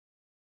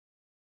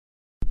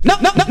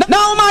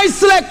Now my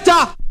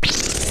selector.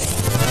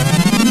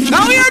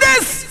 Now hear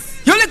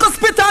this. You little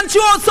spit and chew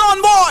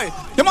son boy.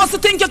 You must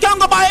think you can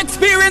go by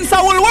experience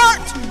I will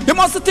work. You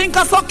must think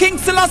I saw King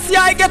Selassie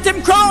I get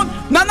him crowned.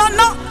 No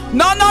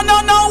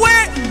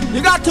way.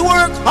 You got to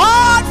work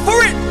hard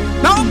for it.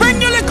 Now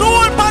bring your little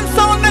old pan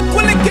sound and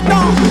we'll lick it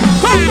down.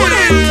 Come with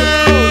it.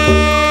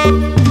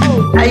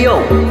 Hey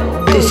yo,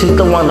 this is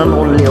the one and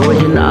only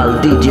original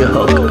DJ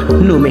Hook.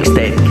 New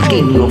mixtape,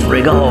 King of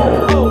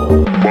Reggae-Hall.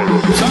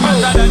 So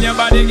hotter than your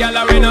body,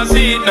 girl, we no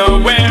see it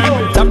nowhere.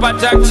 Top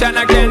attraction,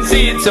 I can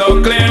see it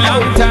so clear.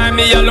 Long time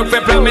me, you look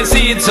for promise,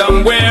 see it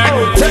somewhere.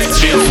 Take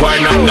this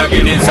wine and the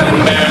Guinness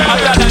and beer.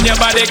 Hotter than your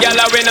body, girl,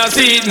 we no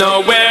see it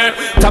nowhere.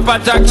 Top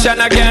attraction,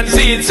 I can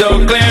see it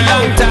so clear.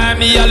 Long time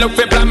me, you look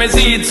for promise,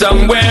 see it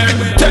somewhere.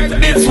 Take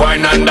this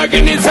wine and the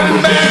Guinness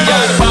and beer.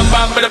 Girl, bam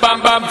bam,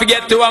 bam bam,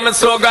 forget to have my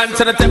slogan.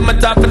 So I take my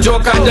top and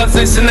joke and just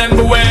listen and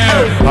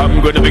beware.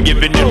 I'm gonna be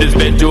giving you this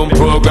bedroom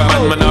program,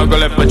 and man, I'm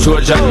gonna left my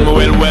Trojan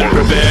well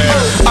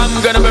prepared.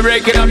 I'm gonna be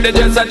breaking up the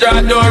dress, I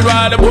draw door,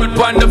 all the wood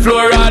on the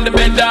floor, all the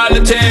bed, all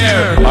the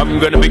chair. I'm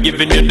gonna be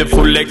giving you the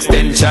full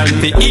extension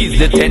to ease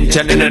the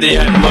tension in the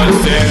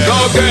atmosphere. Go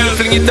girl,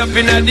 fling it up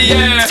in the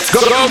air.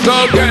 Go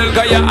girl,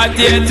 cause you're hot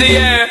here to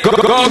air.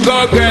 Go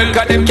girl,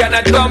 cause them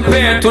cannot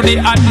compare to the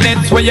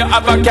hotness where you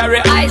have a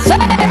carry. I said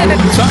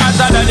so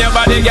hotter than your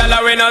body, girl,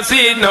 we no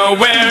see it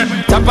nowhere.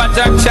 Top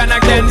attraction, I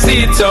can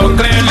see it so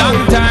clear.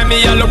 Long time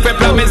me, I look for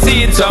promise,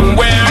 see it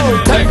somewhere.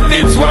 Take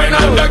this wine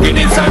and the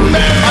Guinness and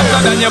beer.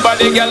 Hotter than your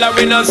body, girl,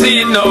 we no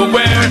see it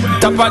nowhere.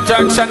 Top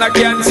attraction, I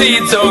can see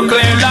it so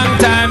clear. Long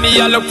time me,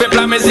 I look for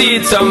promise, see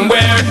it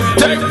somewhere.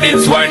 Take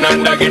this wine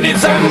and the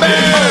Guinness and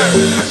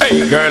beer.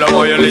 Hey girl, I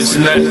want you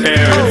listen and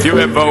hear. If you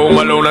ever home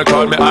alone, I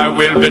call me, I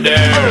will be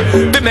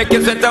there. Be make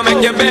you sweat and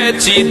make your bed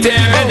cheat there.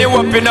 When you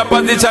up in a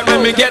position,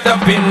 let me get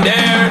up in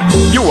there.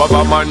 You have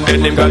a man,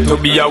 then him got to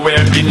be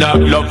aware. In a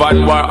love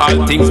and war,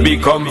 all things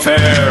become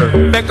fair.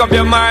 Make up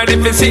your mind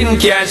if you sin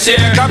can't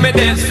share. Come me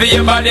dance for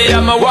your body,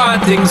 I'm a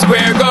wanting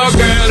square. Go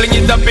girl, bring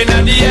it up in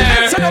the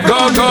air.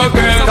 Go girl,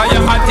 cause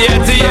you're hot here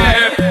to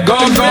air. Go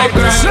girl,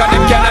 cause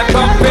them cannot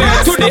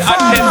compare to the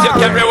hotness you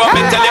carry. What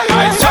me tell you,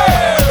 I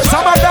swear.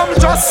 Some of them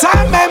just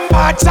remember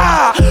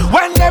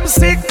when them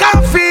sick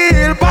and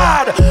feel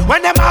bad.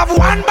 When them have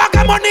one bag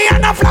of money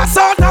and a flash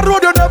out the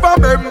road, you never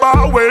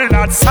remember. Well,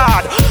 that's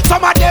sad.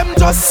 Some of them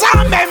just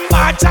remember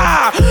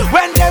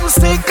when them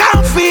sick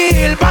and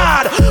feel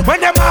bad.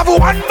 When them have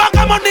one bag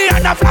of money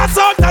and a flash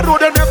out the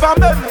road, you never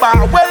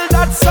remember. Well,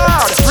 that's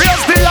sad.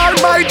 Praise the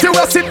Almighty,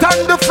 we sit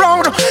on the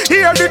throne.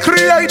 Hear the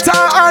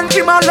Creator and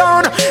Him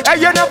alone. And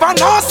you never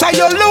know, say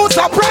you lose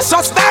a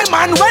precious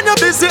diamond when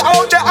you're busy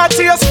out there at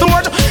your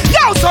stone.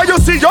 Yo, so you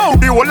see, yo,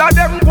 the whole of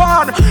them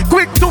one.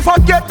 Quick to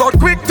forget, but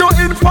quick to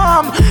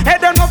inform. Hey,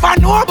 they never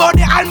know about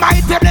the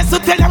Almighty. Bless to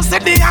tell them, say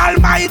the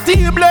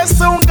Almighty bless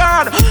you,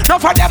 God. None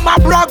of them a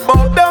brag,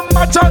 but them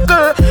a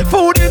juggle.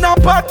 Food in a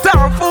pot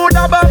and food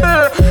a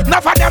bubble. None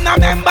of them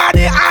remember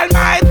the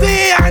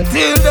Almighty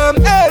until them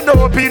end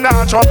up in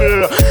a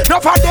trouble. None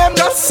of them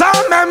just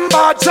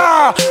remember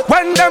Jah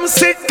when them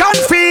sick and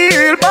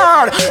feel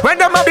bad. When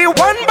them a be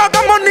one bag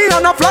of money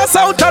and a flash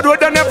out the road,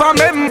 they never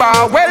remember.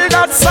 Well,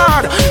 that's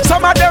sad.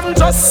 Some of them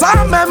just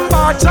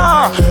remember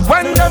Jah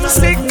when them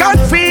sick and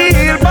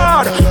feel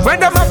bad. When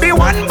them a be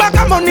one bag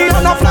of money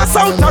and a flash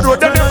out the road,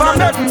 they never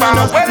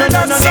remember. Well,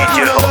 that's sad.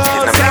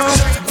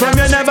 From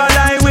you never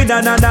lie with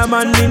another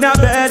man in a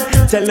bed.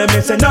 Tell them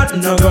it's a nothing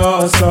no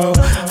go so.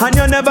 And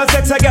you never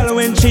sex a girl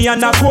when she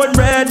on a cold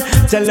red.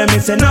 Tell them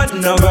it's a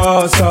nothing no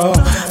go so.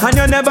 And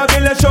you never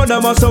build a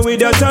shoulder muscle with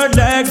your third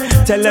leg.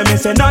 Tell them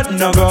it's a nothing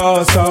no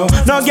go so.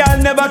 No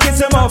girl never kiss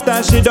him off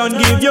that she don't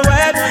give you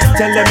head.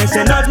 Tell them it's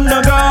a nothing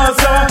no go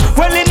so.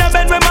 Well in a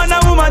bed with man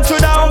and woman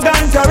should have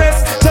gun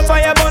caress. So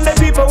fire burn the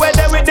people where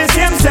they with the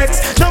same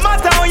sex. No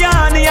matter how you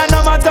honey and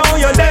no matter how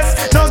you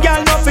less. No girl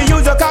not for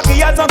use your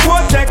cocky as a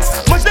cortex.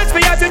 Let's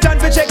be at it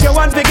and check your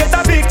one to get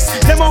a fix.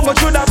 Them won't go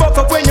through the buck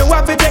up when you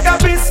have to take a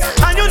piss.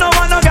 And you know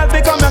one no girl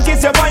become and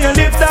kiss you on your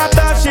lips.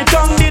 After she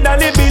tongue did a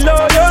lip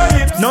below your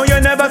hips. No, you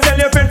never tell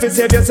your friend to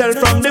save yourself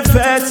from the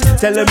feds.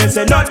 Tell them it's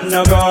a nothing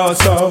no go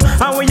so.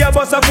 And when your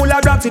bus are full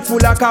of rocks, it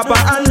full of copper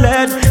and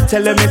lead.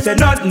 Tell them it's a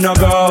nothing no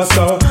go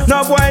so.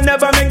 No boy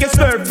never make you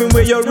slurping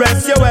where you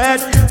rest your head.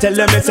 Tell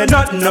them it's a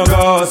nothing no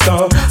go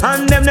so.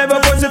 And them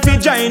never put to feed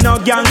giant no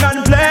gang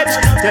and pledge.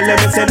 Tell them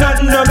it's a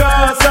nothing no go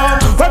so.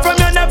 Where from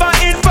you never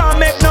inform,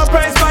 make no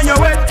price for your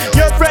wet.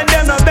 Your friend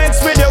them no vex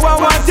with you and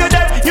want you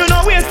dead. You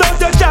know waste out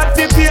your chat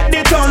to paint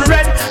the town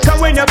red. Cause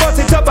when you bust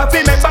it up a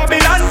feel make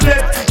Babylon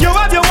flip. You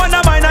have your one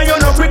of mine and you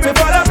no quick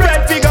before the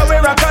bread. Figure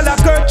wear a color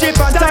kerchief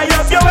and tie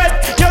up your head.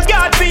 You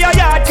got for your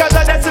yard cause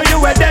that's who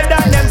you were dead.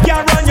 And them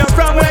can't run you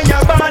from when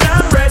you're born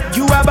and bred.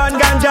 You have a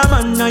ganja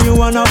man and you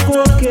wanna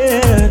cook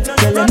it.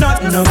 Tell them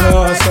nothing no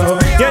go so.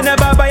 You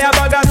never buy a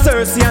bag of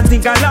Cersei and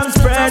think a lamb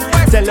spread.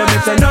 Tell them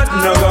it's a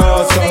nothing no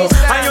go so.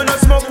 And you no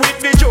smoke with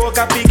the joke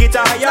a big it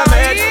a higher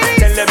med.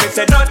 Tell them it's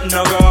a nothing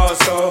no go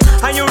so.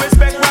 And you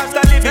respect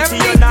Rasta liberty,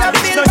 you not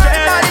ditch no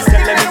jet.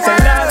 Tell them it's a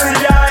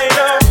nasty eye.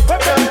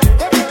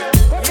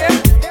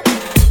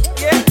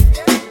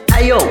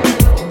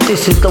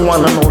 This is the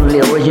one and only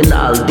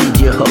original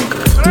DJ Hook.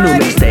 New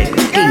mixtape,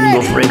 King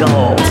of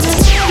Reggae-Hall.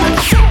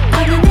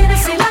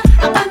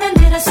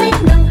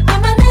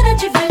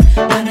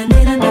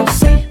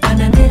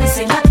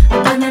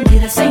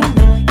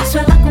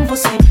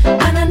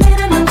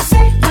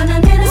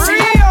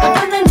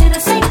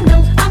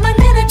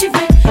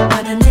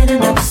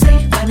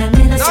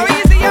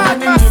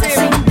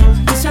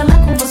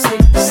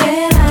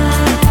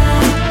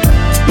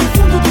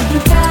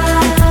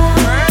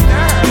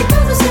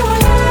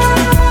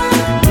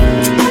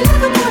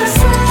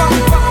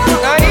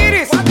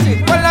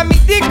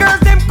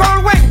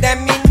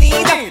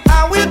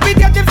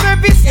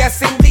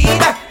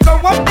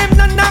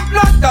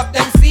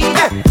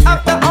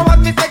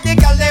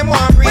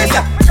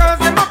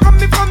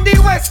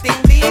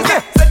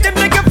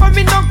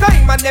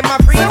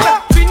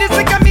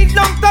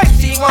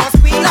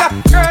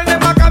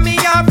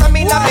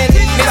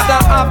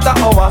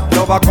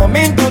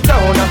 Coming to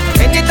town.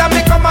 Anytime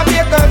they come and be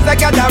girls, I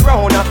gather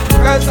round.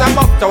 Girls I'm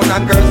uptown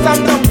and girls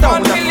I'm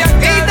downtown.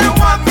 Either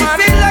one, me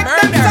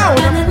select them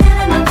sound.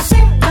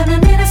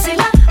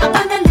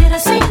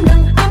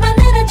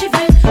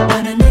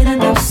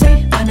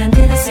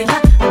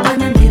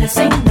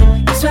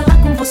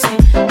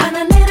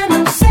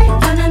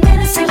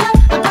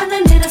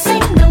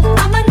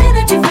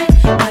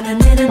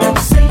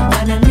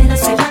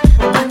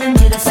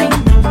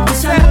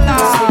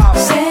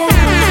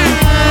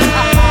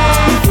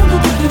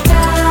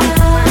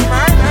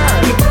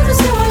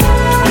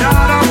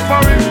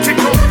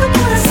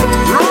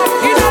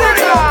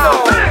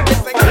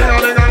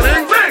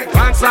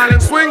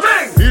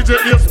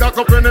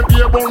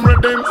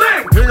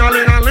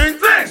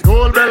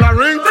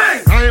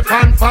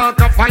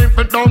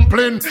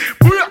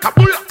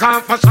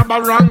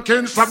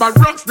 Ranking, Shabba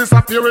rocks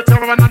disappear with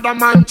another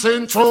man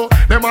change. So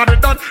them are the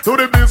done to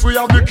the biz, we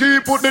have the key,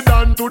 put the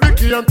down to the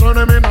key and turn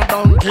them in a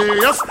donkey.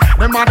 Yes,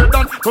 them are the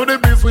done to the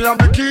biz, we have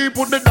the key,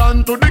 put the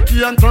down to the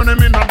key and turn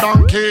them in a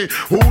donkey.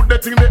 Who they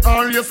think they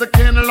are? Yes, they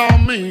can't allow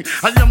me.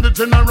 I am the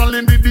general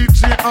in the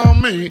DJ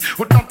army.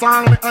 With not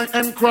only I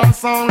and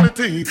cross all the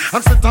T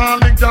and set all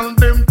the gal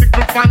them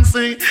tickle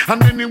fancy.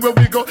 And anywhere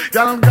we go,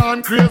 y'all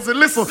gone crazy.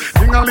 Listen,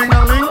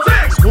 ding-a-ling-a-ling,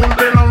 school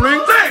bell a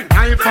ring,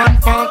 knife and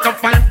fork a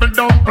fight for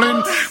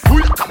dumpling.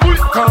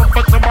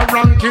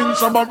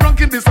 Shabba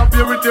ranking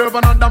disappear with you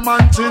another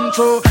man chin.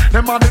 So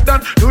them are the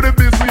done to the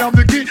biz, we have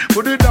the key,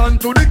 put it down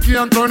to the key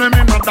and turn them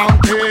in a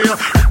donkey.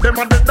 Them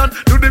are the done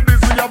to the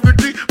biz, we have the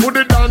key, put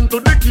it down to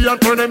the key and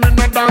turn them in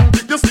a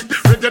donkey. You see,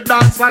 reggae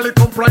dance-hall it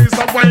comprise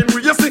of wine.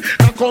 You see,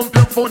 now come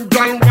your phone,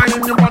 girl,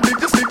 wine your body.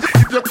 You see,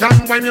 if you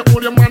can wine, you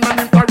hold your man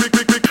and him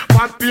quick.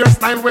 Fat beer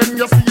style when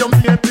you see your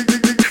mate,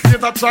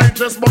 later try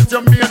dress, but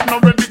your mate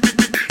not ready.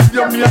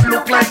 Your mate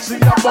look like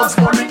she a Bugs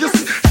Bunny. You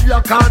see, she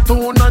a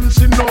cartoon and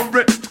she no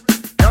bread.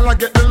 Girl, I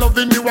get the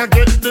loving, you I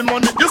get the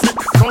money. You see,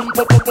 some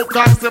pop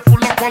cars, they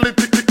full of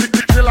quality.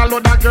 Till a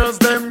lot of girls,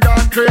 them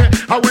gone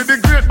crazy. How with the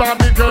great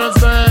Barbie girls,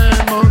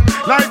 them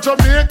like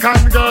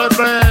Jamaican girls,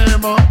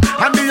 them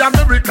and the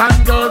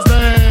American girls,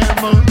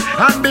 them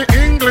and the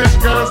English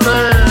girls,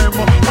 them.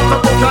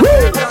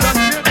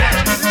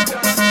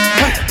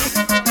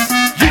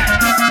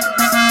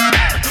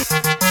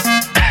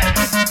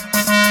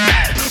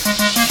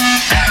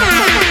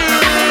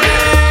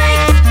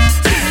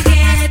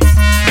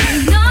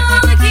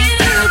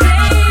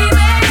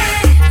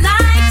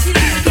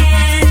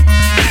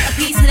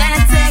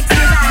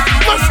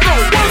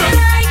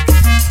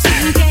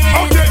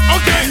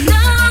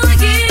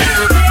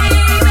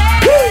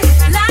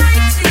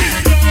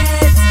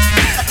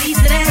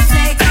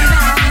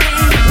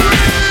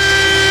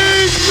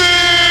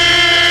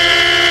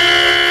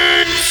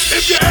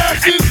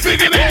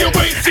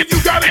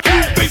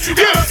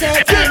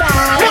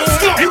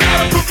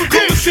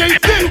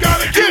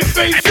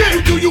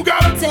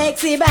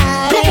 Sexy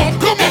body.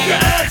 Come on, your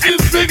ass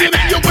is bigger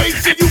than your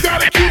waist, and you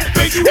got a cute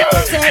face. You got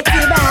a sexy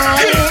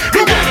body.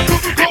 You got a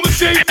Coca-Cola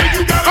shape, and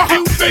you got a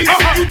cute face.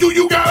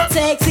 You got a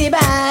sexy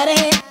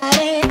body.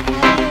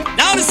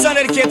 Now this song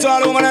dedicated to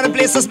all women and the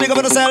place to speak up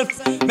for yourself.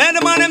 Man,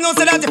 the man them know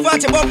say that if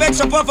you buff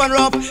extra puff and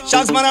rough.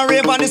 Shags man and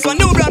rape on this one,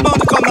 new brand bound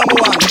to come number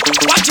one.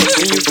 Watch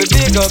it. And you could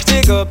dig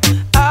up.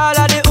 All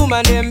of the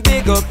woman them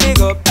big up.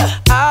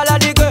 All of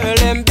the girl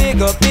them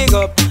big up.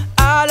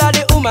 All of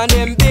the woman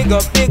them big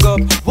up.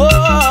 Whoa,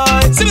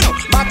 see me now.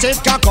 Back it,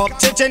 cock up,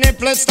 titty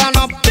nipple stand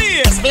up.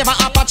 This favor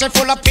Apache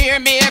full of peer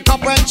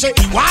makeup when she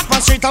walk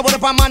on street. I would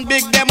up a man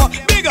big them up.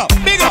 Big up.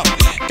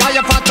 Got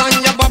your fat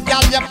on your buff,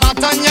 gal your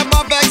fat on your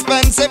buff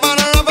expensive and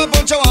I love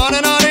put you on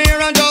and out here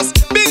and just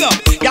big up.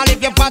 Gal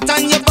if you fat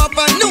on your buff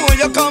and know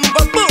you come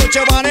but put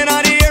you on and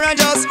out here and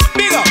just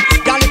big up.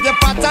 Gal if you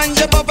fat on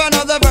your buff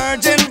another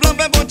virgin plump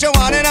and put you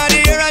on and out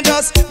here and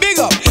just big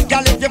up.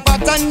 Gal if you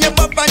fat on your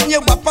buff and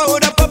you wap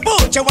out up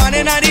put you on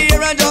and out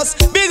here and just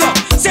big up.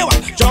 Say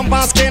what? Jump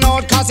and skin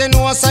out cause you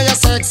know say you're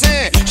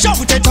sexy. Shout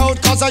it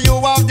out cause you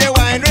have the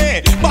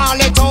winery. Ball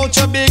it out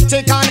you big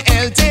thick and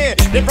healthy.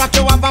 The rock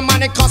you have a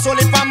man it cost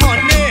only for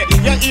money.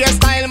 Your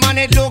hairstyle man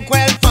it look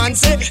well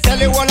fancy. Tell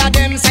you all of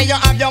them say you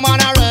have your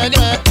man already.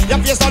 You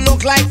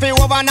look like the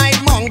overnight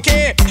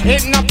monkey.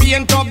 It not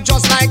paint up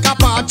just like a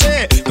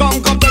party.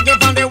 Come take it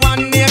from the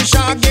one named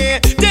Shaggy.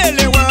 Tell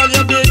the world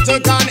you big,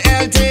 thick and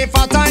healthy,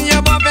 fat and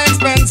your buff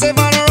expensive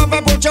and rough.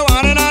 Put your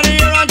one in the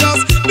ear and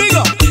just big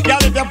up.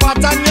 Girl, if you're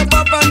fat and your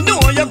buff and know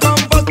you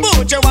come first,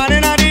 put your one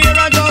in the ear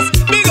and just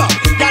big up.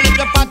 Girl, if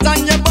you're fat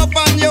and your buff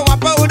and you are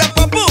proud of,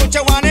 put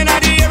your one in the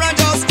ear and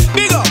just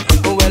big up.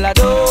 Well, I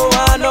don't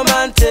want no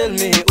man tell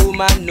me who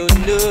man no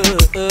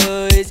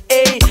knows,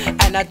 eh?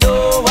 And I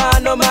don't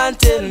want no man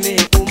tell me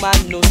who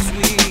man no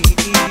sweet,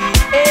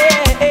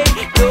 eh?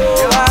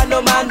 Don't want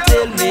no man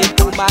tell me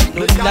who man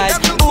no nice,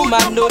 who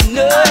man no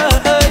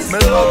knows.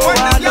 Don't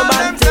want no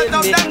man tell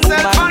me who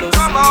man no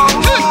sweet.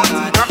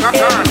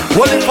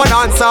 Holy for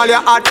dance all you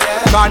hot,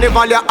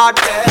 carnival you hot,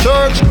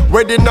 church,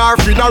 wedding or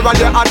funeral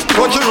you hot.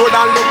 Touch the road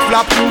and look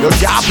flap, you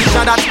can't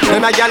picture that.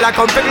 Then a girl a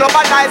come pick up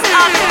a nice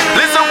act.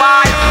 Listen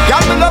why,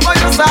 girl me love how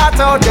you start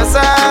out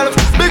yourself.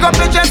 Big up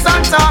your chest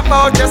and talk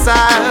about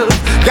yourself.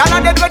 Girl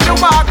a dead when you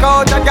walk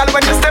out, and girl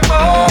when you step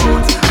out,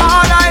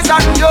 all eyes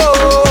on you.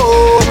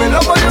 Me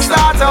love how you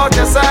start out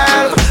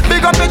yourself.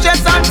 Big up your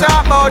chest and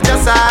talk about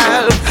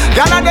yourself.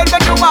 Girl a dead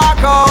when you walk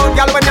out,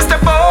 girl when you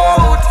step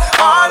out,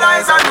 all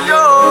eyes on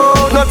you.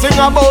 Nothing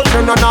about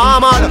you no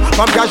normal.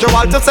 From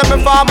casual to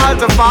semi-formal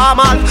to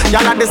formal.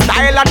 Y'all have the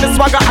style and the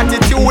swagger,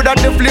 attitude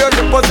and the flair,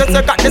 the possess.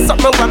 You got this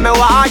something when me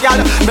want, y'all.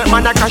 Make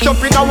man a crash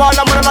up in a wall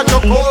and man a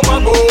jump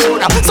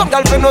overboard. Some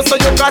girls know so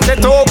you got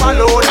it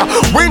overload.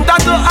 Winter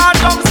to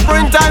autumn,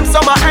 springtime,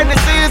 summer, any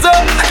season.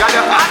 Y'all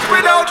you act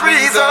without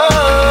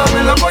reason.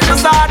 Me love how you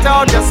start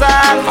out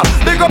yourself.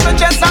 Big up your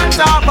chest and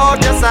talk about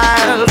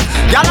yourself.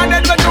 Y'all and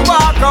then when you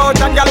walk out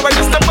and y'all when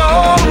you step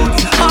out,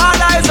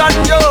 all eyes on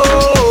you.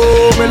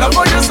 Me love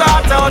how you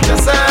start out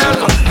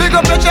yourself. Big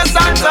up your chest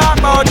and talk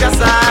about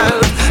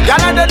yourself.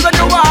 Y'all and then when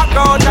you walk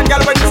out and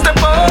y'all when you step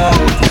out,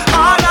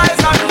 all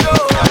eyes on you.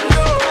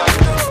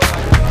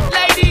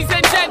 Ladies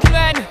and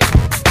gentlemen,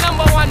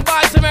 #1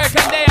 Boys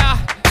American there.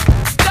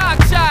 Dark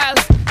Child,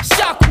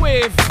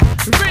 Shockwave,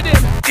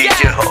 Rhythm,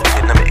 DJ Hall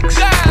in the mix.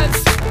 Girls,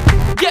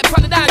 get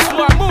on the dance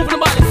floor, move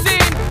them on the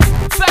scene.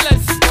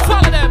 Fellas,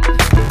 follow them,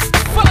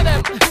 follow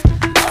them,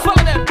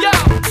 follow them. Yo,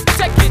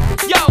 check it,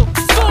 yo,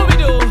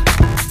 Scooby-Doo,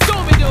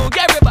 Scooby-Doo,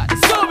 everybody,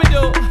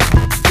 Scooby-Doo.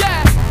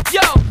 Yeah,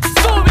 yo,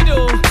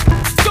 Scooby-Doo,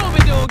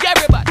 Scooby-Doo,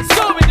 everybody,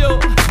 Scooby-Doo.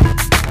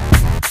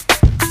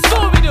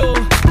 Scooby-Doo,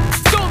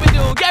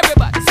 Scooby-Doo,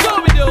 everybody,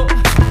 Scooby-Doo.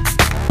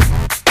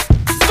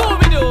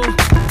 Scooby-Doo,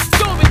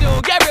 Scooby-Doo,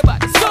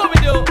 everybody,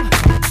 Scooby-Doo.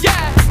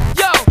 Yeah,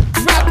 yo,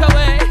 rock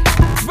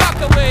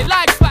away,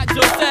 like Fat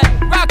Joe said.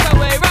 Rock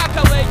away,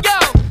 yo,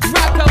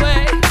 rock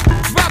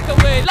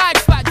away, like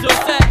Fat Joe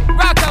said.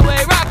 Rock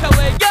away,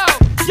 yo,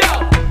 yo.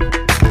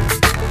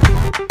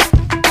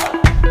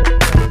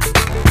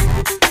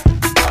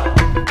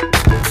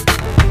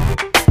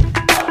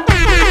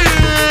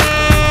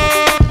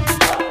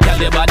 Girl,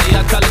 your body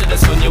a color the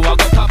sun. You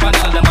walk up pop and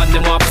all the man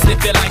them want to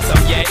sniff you like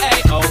some yeah,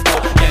 hey, oh, oh.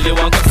 Girl, you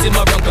want come see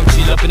my run, come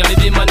chill up in the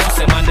dim and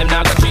say man them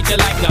now gonna treat you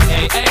like no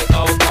hey, hey,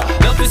 oh,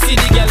 oh. Love to see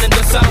the girl and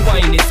just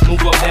unwind it.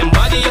 Move up them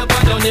body up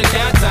and down, you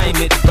can't time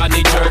it. Run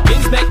the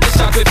jerkins, make the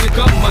shock if you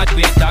come mad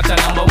with. Doctor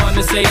 #1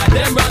 to say I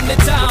them run the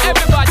town.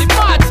 Everybody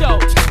march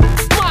out,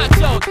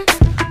 march out,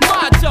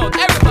 march out.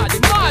 Everybody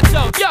march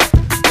out, yo,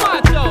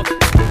 march out,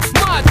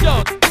 march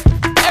out.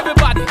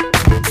 Everybody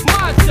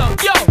march out,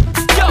 yo,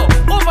 yo,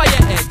 over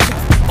your head,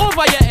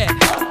 over your head,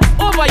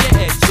 over your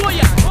head. Show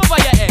ya over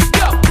your head,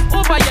 yo,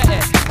 over your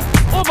head,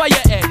 over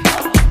your head,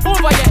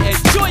 over your head.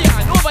 Show ya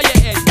over your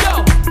head, yo,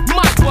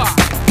 matwa,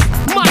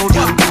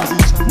 matwa,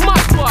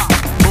 matwa,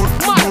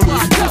 matwa,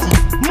 yo,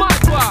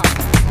 matwa,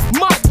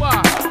 matwa,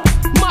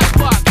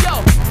 matwa, yo,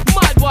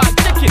 matwa.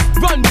 Take it,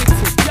 run with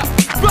it, yo,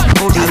 run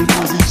with it,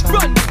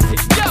 run with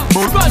it, yo,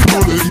 run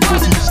with it,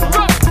 run with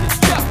it,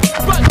 yo,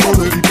 run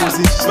with it,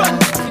 run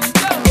with it, yo.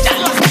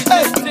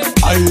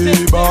 I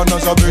born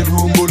as a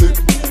bedroom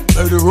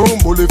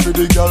bully for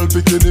the girl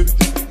bikini.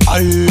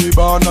 I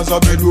born as a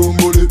bedroom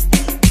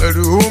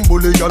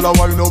bully girl a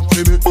wine up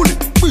for me. Bully,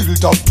 real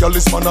top girl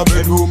is man a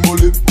bedroom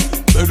bully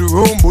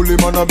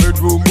man a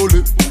bedroom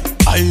bully.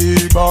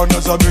 I born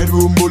as a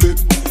bedroom bully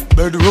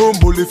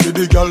for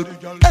the girl.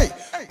 Hey,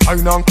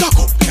 wine and cock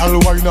up, girl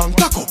wine and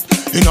cock up.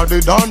 Inna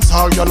the dance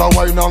hall, girl a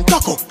wine and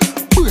cock up.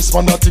 Brace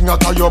man a thing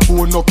at your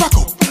bone no crack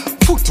up.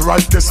 Foot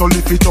right there so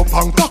lift it up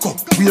and cock up.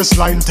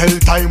 Waistline tell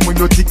time when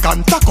you tick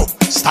and tack up.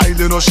 Style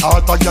you no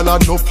short a girl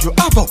enough you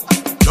have up.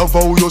 Love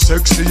how you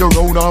sexy, you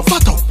round and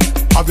fat up.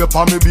 Have your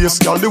palmy base,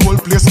 girl, the whole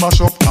place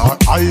mash up.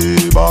 I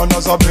born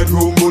as a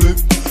bedroom bully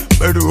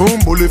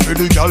for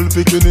the girl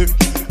bikini.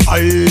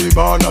 I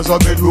born as a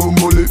bedroom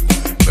bully,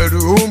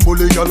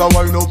 girl a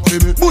wine up for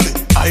me. Bully,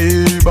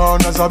 I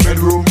born as a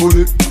bedroom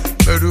bully,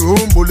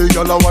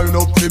 girl a wine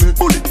up for me.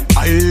 Bully,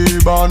 I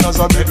born as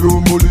a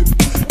bedroom bully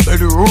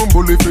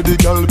for the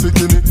girl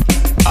bikini.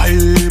 I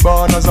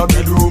born as a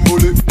bedroom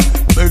bully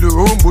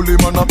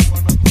man a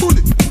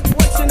bully.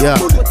 Yeah,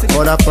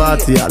 other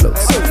party I look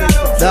so.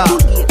 Yeah,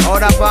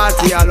 other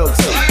party I look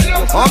so.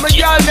 How many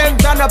girl them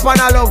turn up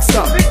and I look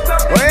so?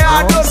 Where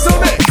you do to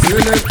me?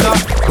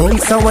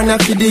 Bounce and wanna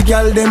feed the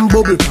girl them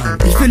bubble pan.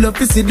 If you love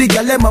to see the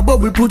girl them a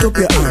bubble, put up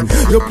your hand.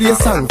 You play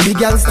song, the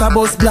girl star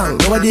bus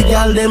blank. Now the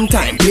girl them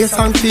time, play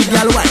song, the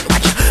girl white.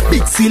 Watch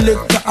big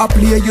selector a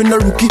play, you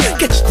no rookie.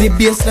 Catch the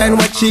baseline,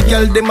 watch the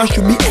girl them a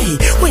should be. Hey,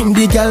 when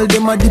the girl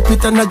them a dip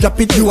it and a drop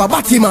it, you a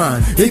batty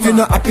man. If you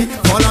not happy,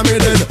 follow me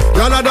then.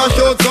 Y'all a dash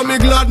out, so me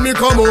glad me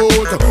come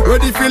out.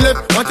 Ready for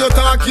left, what you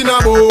talking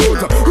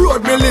about?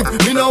 Road me live,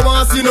 me no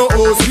want see no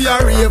house. We a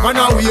rave and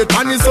a wait,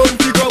 and the sun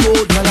to come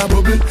out. Gyal a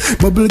bubble,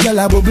 bubble gyal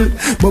a bubble,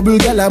 bubble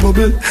gyal a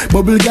bubble,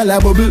 bubble gyal a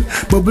bubble,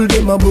 bubble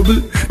dem a bubble,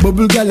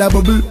 bubble gyal a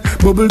bubble,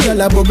 bubble gyal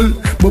a bubble,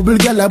 bubble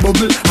gyal a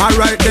bubble.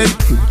 Alright then,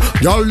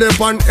 y'all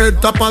left on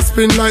head top a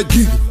spin like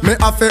gig. Me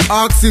have to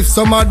ask if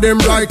some of them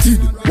right it.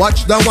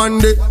 Watch that one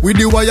day with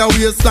the wire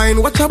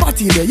waistline. Watch your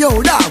body there,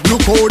 yo dog.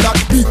 Look how that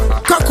big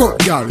cock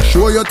up, y'all.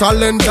 Show your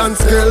talent and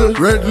skill.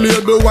 Red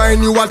label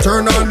wine, you a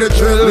turn on the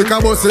chill. Like a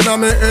bus in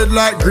my head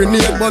like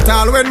grenade, but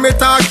all when me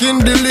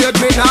talking delayed,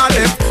 me not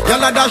left.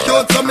 Y'all a dash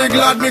out, so me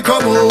glad me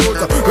come out.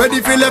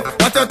 Ready for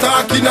left, what you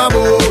talking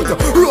about?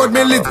 Road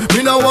me live,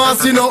 me no want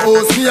see no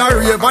house. Me a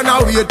rave and a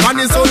wait, and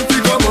the sun to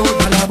come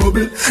out. Gyal a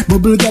bubble,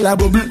 bubble gyal a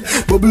bubble,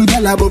 bubble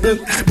gyal a bubble,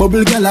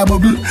 bubble gyal a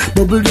bubble,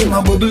 bubble dem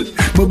a bubble,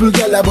 bubble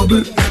gyal a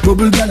bubble,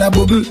 bubble gyal a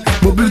bubble,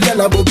 bubble gyal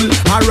a bubble.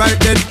 Alright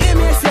then.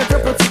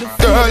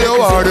 Girl, you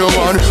are the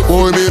one,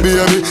 oh baby,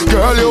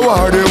 girl, you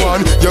are the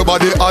one. Your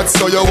body hot,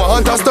 so you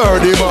want a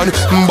sturdy man.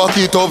 Back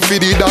it up for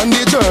the down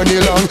the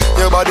journey long.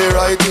 Your body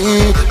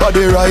righty,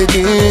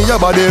 your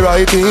body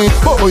righty.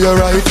 Oh, you're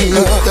righty.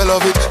 You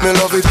love it, me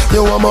love it.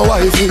 You want my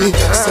wifey?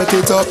 Set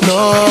it up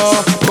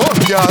now, come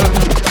girl.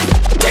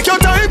 Take your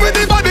time with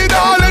the body,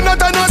 darling.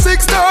 Not on a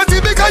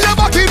 6:30 because you're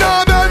back in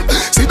a bed.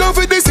 Sit down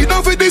for this, sit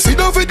down for this, sit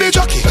down for the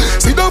jockey.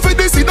 Sit down for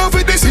this, sit down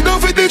for this, sit down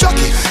for the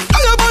jockey.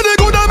 And your body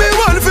good and me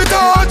want to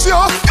touch you.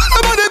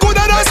 Your body good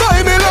and that's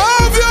why me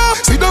love you.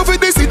 Sit down for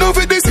this, sit down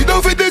for this, sit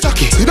down for the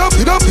jockey. Sit down,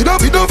 sit down, sit down,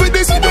 sit down for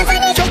this, sit down for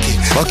the jockey.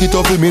 Back it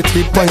up with me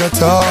tip on your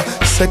tar.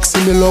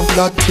 Sexy me love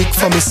that tick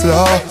for me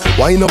slaw.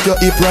 Wind up your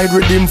hip ride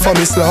rhythm for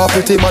me slaw.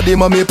 Pretty body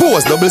mommy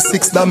pose double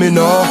six that me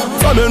know.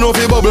 For me know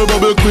fi bubble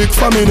bubble quick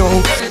for me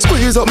now.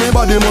 Squeeze up me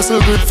body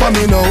muscle grip for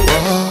me now.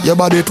 Your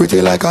body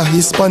pretty like a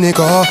Hispanic.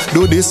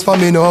 Do this for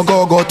me now.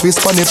 Go twist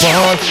for me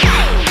part.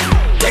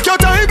 Take your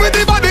time with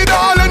the body,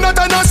 darling. Not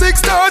on a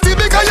 6:30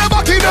 because you're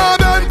back in a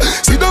bed.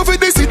 Sit down for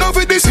this, sit down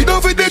for this, sit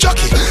down for the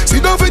jockey.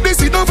 Sit down for this,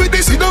 sit down for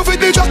this, sit down for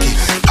the jockey.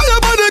 And your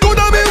body good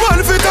and me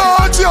want to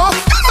touch you.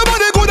 Your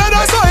body good and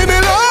that's why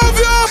me love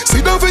you.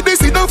 Sit down for this,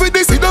 sit down for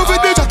this, sit down for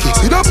the jockey.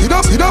 Sit down, sit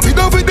down, sit down, sit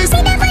down for this, sit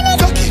down for the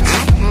jockey.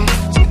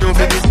 Sit down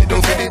for this, sit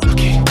down for the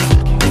jockey.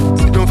 Sit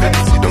down for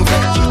this, sit down for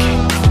the jockey.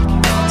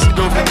 Sit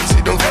down for this,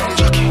 sit down for the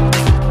jockey.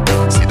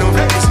 Sit down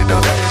for this, sit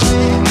down for the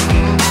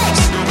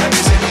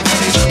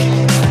jockey.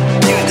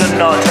 You don't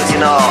know, cause you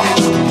know,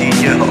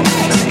 DJ Hawk.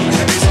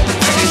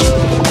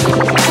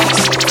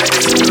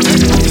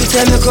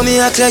 Tell me come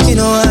here act like you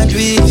know I do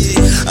it.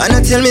 And I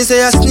tell me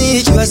say I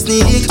sneak, you a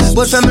sneak.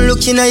 But from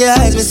looking at your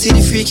eyes, me see the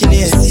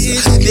freakiness.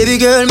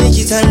 Baby girl, make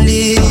it and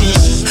leave.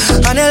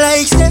 And I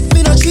like say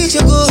me no treat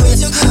you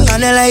good.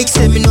 And I like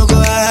say me no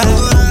go hard.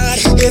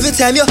 Every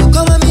time you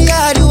come at me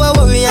yard, you a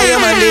worry and your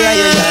man dey at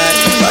your yard.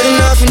 Body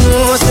nothing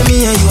knows say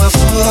me and you a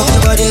fuck.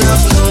 Body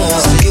nothing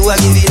knows say you a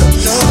give it up.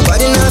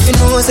 Body nothing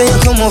knows say you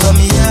come over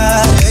me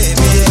yard.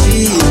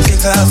 Baby,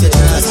 take off your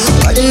dress.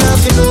 Body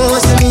nothing knows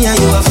say me and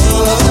you a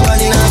fuck.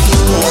 Body nothing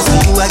knows say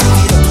you a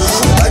give it up.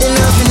 Body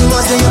nothing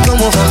knows say you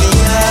come over me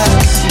yard.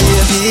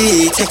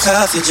 Baby, take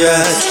off your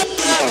dress.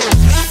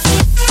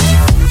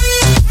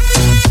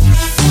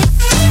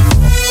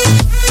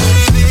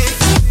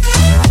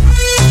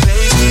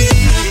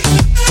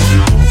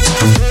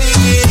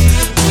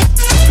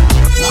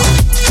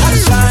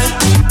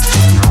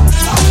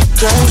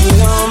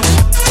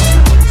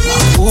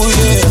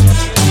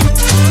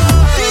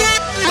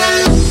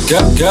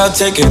 Girl,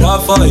 take it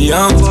off for a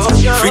young.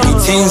 Freaky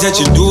things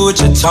that you do with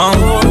your tongue.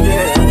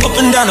 Up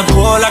and down the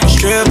pole like a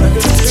stripper.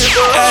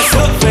 Ass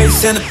up,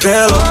 face in the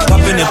pillow.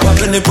 Popping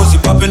it, pussy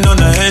popping on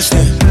the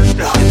handstand.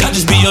 I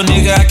just be your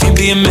nigga, I can't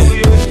be a man.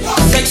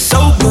 Sex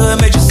so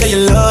good, made you say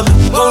you love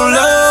me. Hold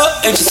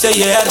up, and you say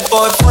you had a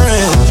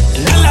boyfriend.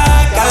 And I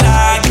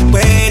like the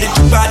way that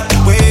you body, the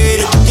way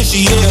that you kiss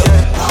you, yeah.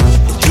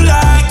 You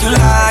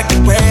like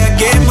the way I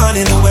get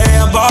money, the way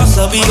I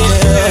boss up,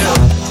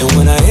 yeah. And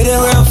when I hit it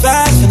real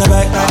fast in the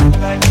back,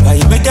 now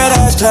you make that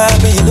ass clap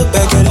and you look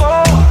back at it.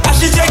 I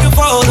should take a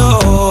photo,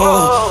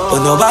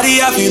 but nobody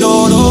have you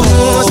know.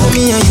 Say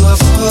me and you a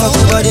fuck,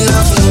 nobody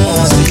nothing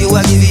knows. So you a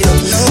give it up.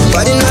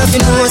 Nobody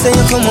nothing knows, say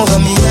you come over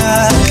me,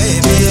 yeah.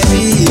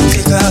 Baby,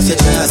 take off your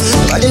dress.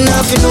 Nobody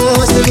nothing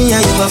knows, say me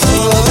and you a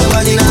fuck.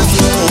 Nobody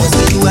nothing knows,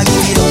 say you a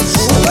give it up.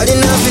 Nobody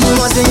nothing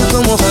knows, say you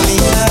come over me,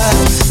 yeah.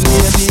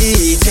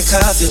 Baby, take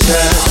off your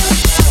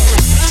dress.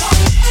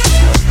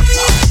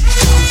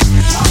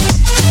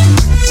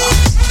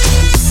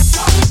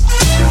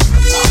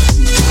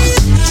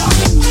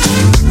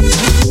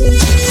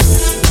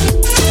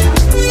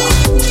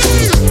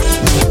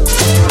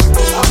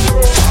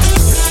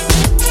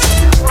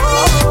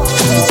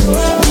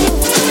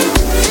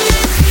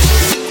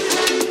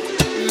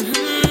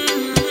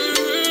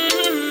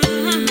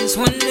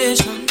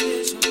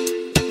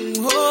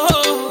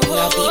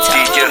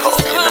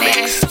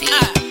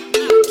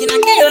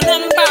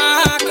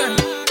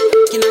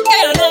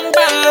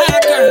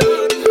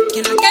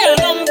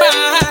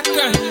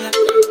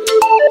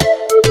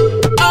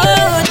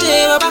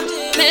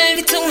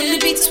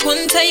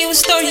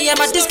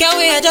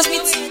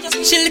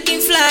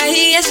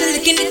 yeah, she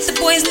looking at the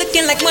boys,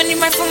 looking like money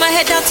right from my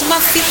head down to my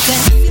feet.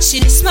 And she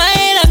just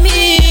smile at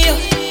me, I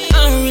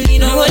don't really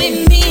know what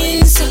it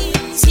means.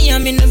 See,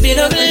 I'm in a bit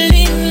of a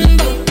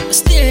limbo, but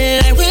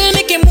still I will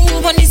make a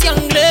move on this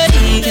young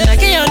lady. Can I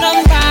get your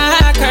number,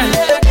 girl?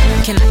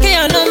 Can I get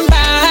your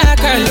number,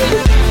 girl?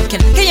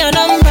 Can I get your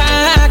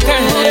number,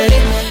 girl?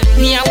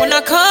 Me, I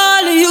wanna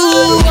call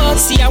you up.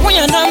 See, I want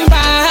your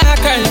number,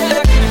 girl.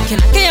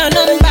 Can I get your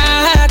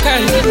number,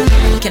 girl?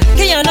 Can I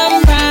get your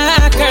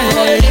number,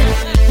 girl?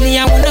 Me,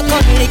 I wanna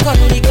call you.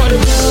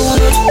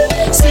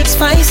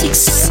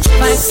 656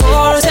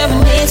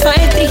 547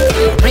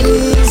 853.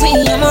 Rings me,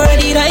 I'm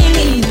already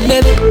dialing,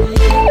 baby.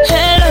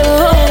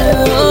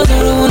 Hello,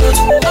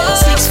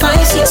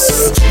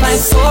 656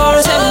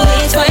 547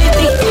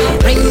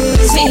 853.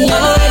 Rings me,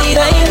 I'm already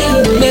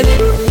dialing, baby.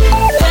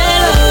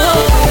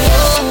 Hello,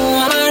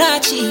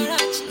 Amarachi,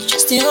 you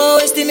just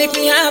always to make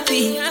me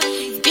happy.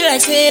 You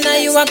like saying now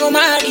you are go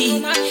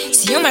marry.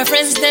 See all my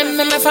friends, them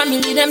and my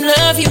family, them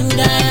love you.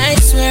 That I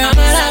swear I'm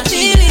not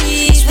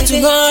feeling. Swear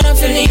to God I'm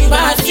feeling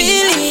bad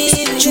feelings.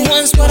 But you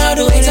once what I'll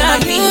do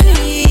exactly.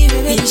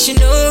 And you should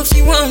know if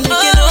you want, you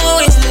can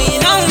always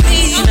lean on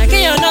me. Can I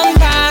get your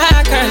number,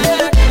 girl?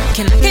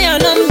 Can I get your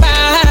number,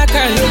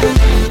 girl?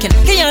 Can I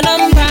get your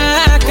number,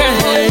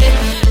 girl?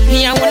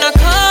 Me, I wanna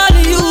call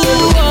you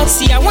up.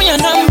 See, I want your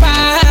number,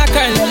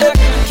 girl.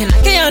 Can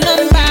I get your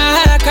number,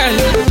 girl?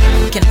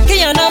 Can I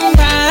get your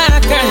number,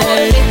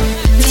 girl?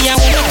 Me, I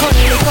wanna call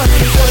you.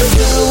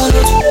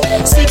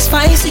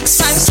 656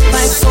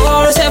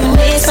 547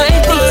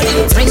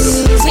 853.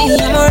 Rings me,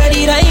 I'm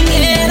already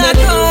dialing. And I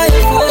call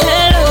you.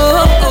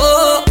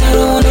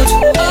 Hello,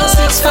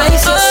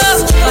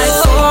 656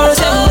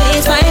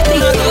 547 853.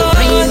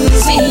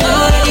 Rings me,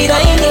 I'm already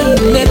dialing,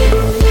 baby.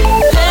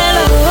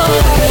 Hello,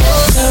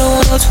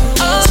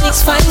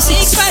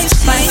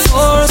 656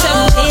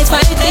 547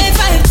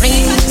 853.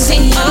 Rings me,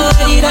 I'm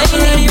already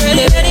dialing,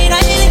 baby.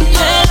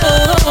 Hello.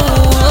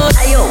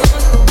 Ayo,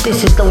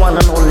 this is the one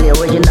and only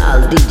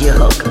original DJ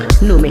Hook.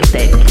 New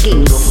mixtape,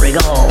 King of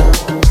Reggae-Hall.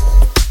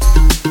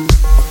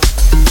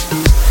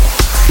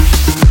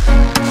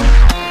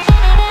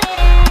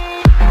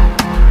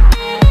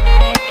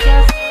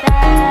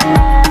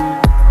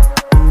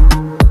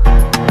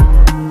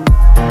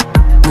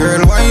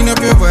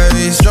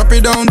 Drop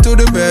it down to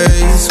the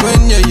bass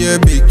when you hear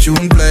big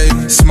tune play.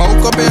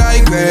 Smoke up a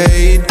high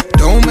grade.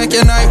 Don't make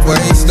your night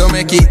waste, don't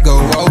make it go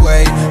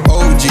away.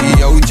 OG,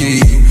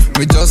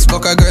 we just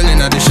fuck a girl in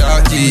the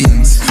short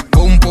jeans.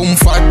 Boom boom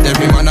fat,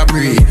 every man a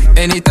breathe.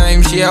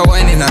 Anytime she a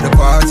whining at the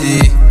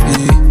party.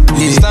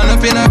 Stand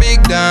up in a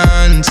big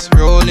dance,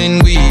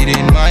 rolling weed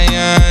in my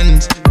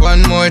hands.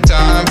 One more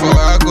time before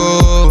I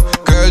go.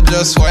 Girl,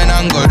 just whine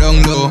and go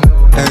down low.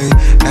 Hey,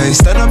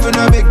 stand up in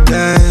a big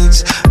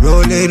dance,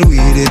 rolling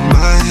weed in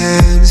my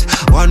hands.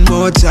 One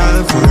more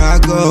time before I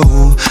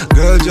go.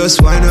 Girl,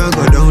 just whine and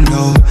go down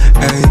low.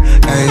 Hey.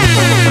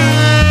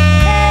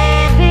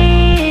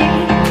 Baby,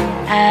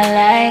 I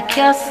like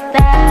your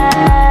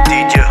style.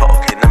 DJ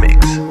Hawk in the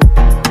mix.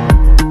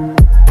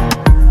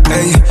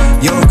 Hey,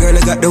 yo girl, I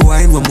got the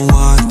wine what I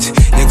want.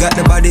 You got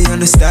the body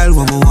and the style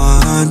what I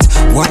want.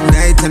 One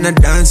night and a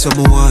dance what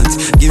I want.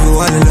 Give you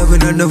all the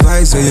loving and the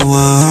vibes what you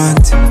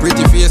want.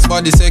 Pretty face,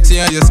 body sexy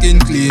and your skin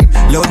clean.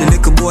 Love the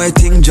little boy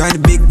thing, join the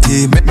big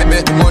team.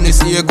 Make the money,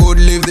 see you good,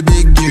 live the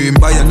big dream.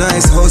 Buy a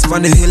nice house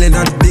on the hill and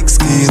on the big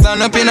scheme.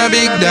 Stand up in a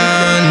big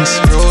dance,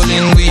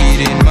 rolling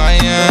weed in my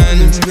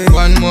hands.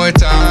 One more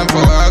time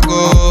before I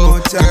go.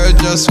 Girl,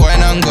 just whine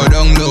and go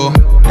down low.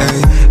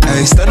 Hey,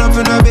 stand up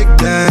in a big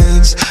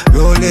dance,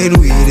 rolling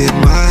weed in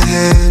my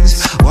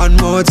hands. One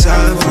more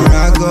time before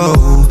I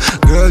go.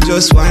 Girl,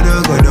 just whine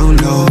and go down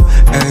low.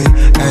 Hey.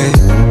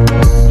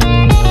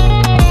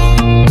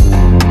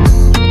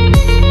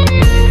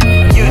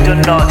 You do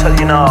not tell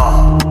you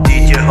know.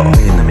 DJ Hawk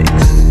in the mix.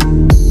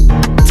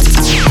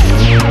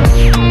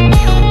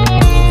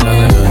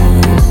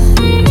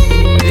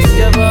 It's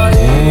your boy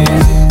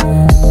Eazi.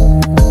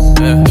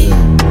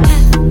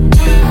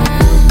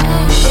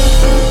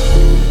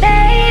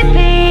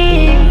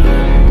 Baby,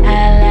 I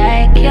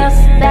like your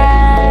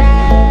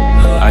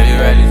style. Are you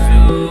ready?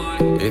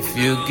 If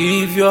you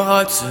give your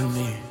heart to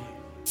me,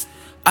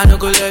 I no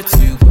go let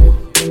you go.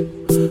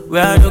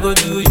 Where I no go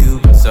do you,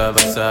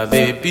 basa,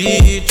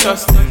 baby,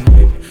 trust in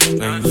me.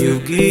 When you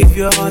give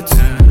your heart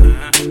to me,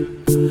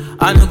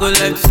 I no go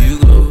let you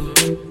go.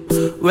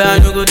 Where I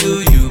no go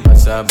do you,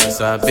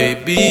 basa,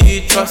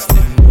 baby, trust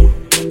in me.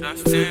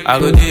 I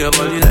go do your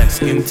body like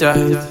skin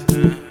tight.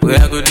 Where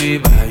I go do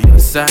by your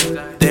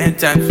side. 10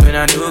 times when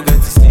I no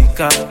get to stick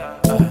up,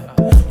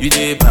 you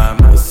dey by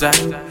my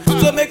side.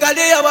 So make I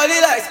do your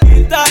body like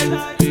skin tight.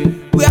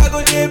 Where I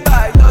go do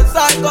by your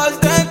side. Cause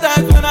 10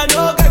 times when I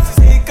no get to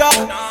stick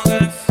up,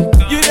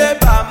 you dey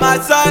by my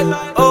side.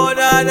 Oh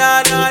na.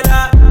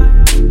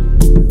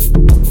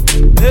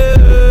 Hey,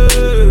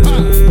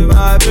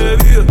 my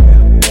baby.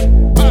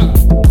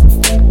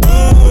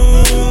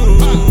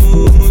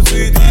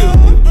 Sweet you.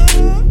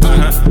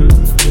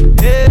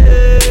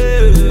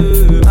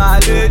 Hey, my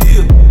lady.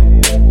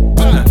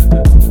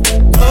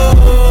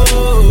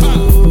 Oh.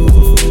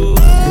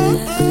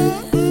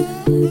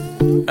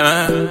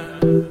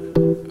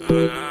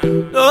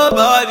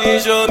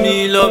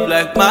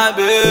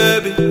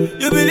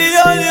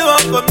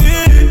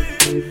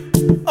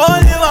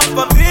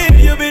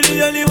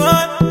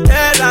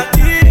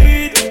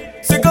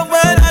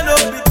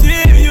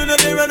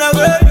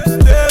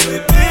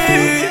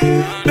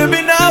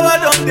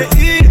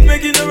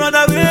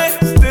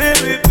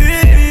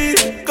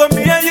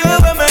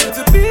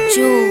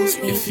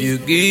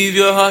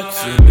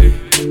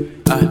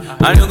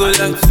 I no go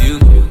let you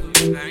go.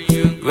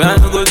 When I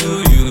no go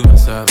do you,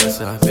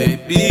 basa,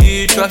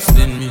 baby, trust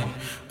in me.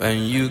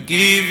 When you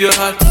give your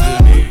heart to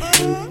me,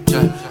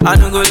 I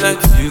no go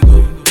let you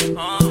go.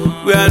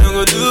 When I no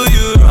go do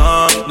you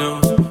wrong, no,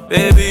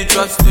 baby,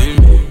 trust in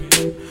me.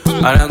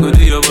 And I go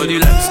do your body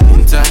like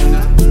skin tight.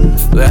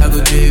 Where I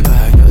go be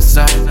by your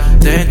side.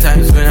 10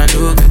 times when I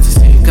don't get to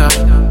sneak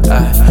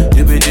out,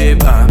 you be there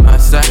by my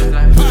side.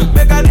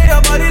 Make I do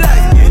your body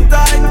like skin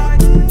tight.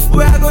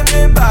 Where I go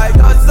be by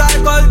your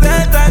side. Cause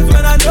 10 times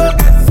when I don't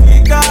get to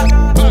sneak out,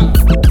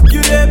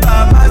 you there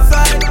by my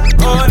side.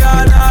 Oh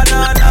na na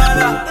na na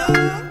na.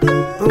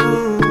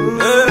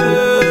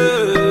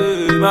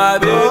 Hey, my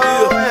baby.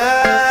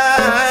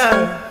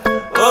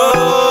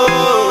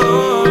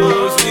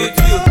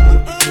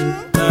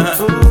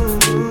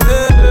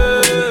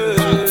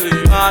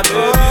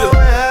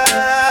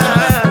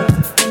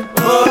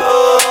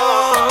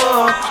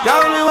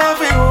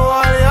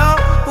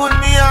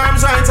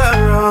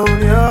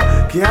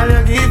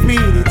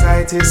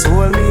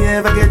 Hold me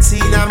ever get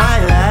seen in my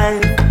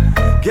life.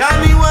 Girl,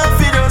 me want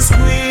fi just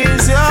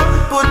squeeze you,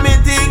 put me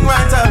thing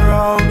right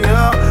around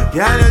you.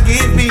 Girl, you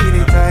give me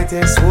the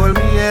tightest hold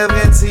me ever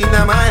get seen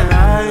in my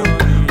life.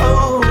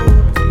 Oh,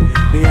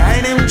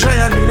 behind them try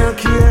and me no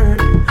care.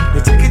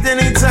 You take it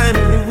anytime,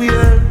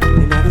 anywhere.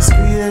 Me not a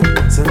square,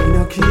 so me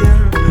no care.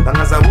 Long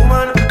as a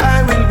woman,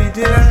 I will be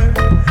there.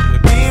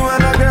 Me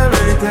want a girl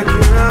really take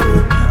care of me.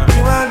 Me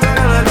want a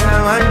girl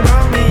that want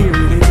from me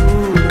really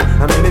good.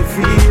 I make me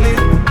feel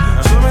it.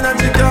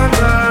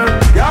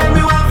 Girl,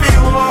 me want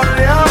feel hold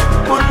you,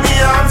 put me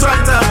arms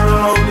right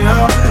around you.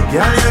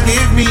 Girl, you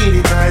give me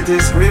the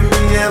tightest grip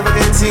me ever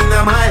get seen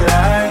in my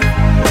life.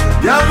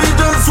 Girl, me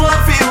just want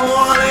feel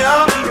hold you,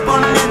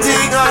 put me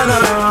thing all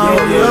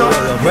around you.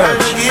 Girl,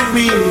 you give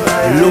me the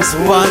tightest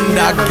look on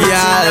that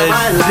girl.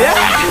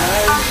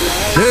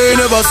 Me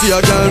never see a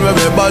girl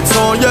with a bad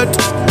song yet.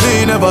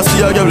 Me never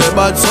see a girl with a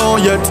bad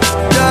song yet.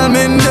 Girl,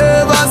 me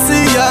never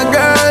see a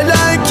girl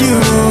like you.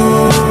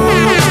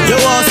 You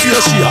want to see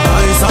a she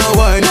ice and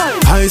wine,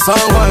 ice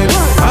and wine.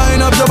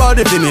 Wind up your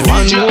body for me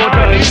one more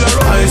time.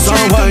 Ice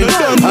and wine,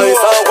 girl.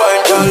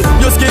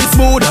 Your skin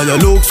smooth and your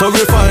look so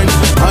refined.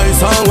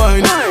 Ice and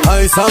wine,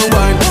 ice and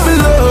wine. Me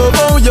love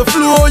how you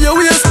flow your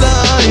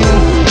waistline.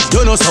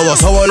 You know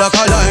sour like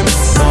a lime.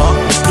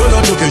 You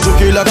know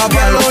juky like a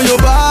pine. Girl, you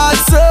bad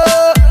so,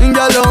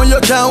 girl, you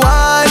can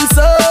wine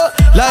so.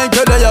 Like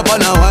you're there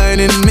upon a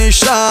whining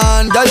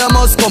mission. Girl, you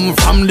must come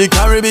from the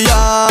Caribbean.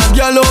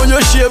 Girl,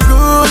 you shape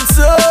good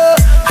so.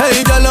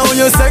 Hey, girl,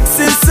 you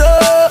sexy so.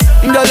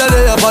 Girl, you're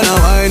there upon a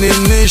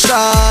whining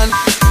mission.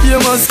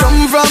 You must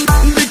come from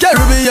the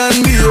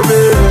Caribbean,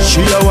 baby.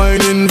 She a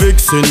whining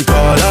vixen,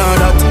 call her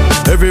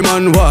that. Every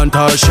man want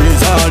her,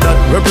 she's all that.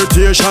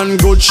 Reputation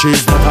good,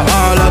 she's not a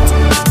harlot.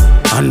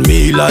 And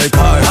me like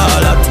her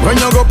harlot. When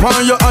you go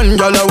on your hand,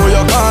 girl, what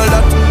you call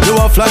that? You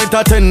a flight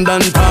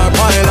attendant or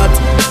pilot.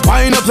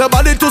 Wind up your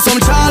body to some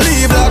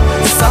Charlie Black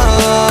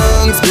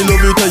songs. Me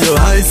love it to you,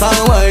 ice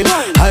and wine,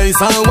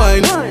 ice and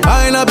wine.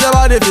 Wind up your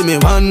body for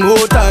me one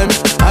more time.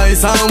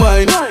 Ice and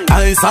wine,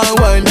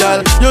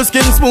 girl. Your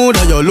skin smooth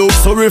and your look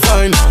so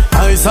refined.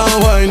 Ice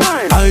and wine,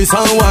 ice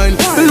and wine.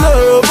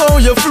 Love how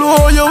you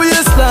flow your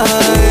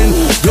waistline.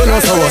 You know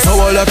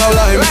sour like a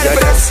lime.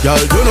 Girl,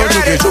 you know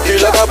juky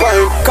like a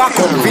pine. Cock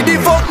up with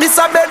the fuck, this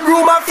a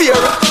bedroom affair.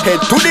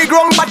 Head to the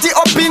ground, body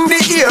up in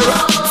the air.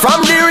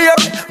 From the rear,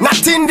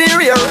 not in the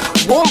rear.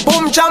 Boom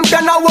boom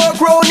champion a work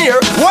round here.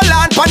 Hold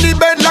on pon the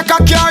bed like a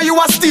car you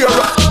a steer.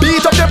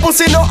 Beat up the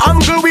pussy no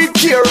angle with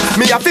care.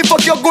 Me have to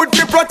fuck you good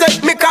to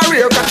protect me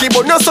career. Cocky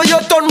but no so you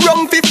turn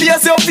wrong fi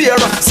face your fear.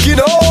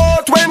 Skin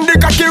out when the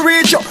cocky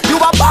reach you. You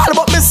a ball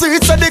but me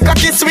sweet so the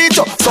cocky sweet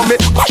you. So me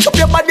mash up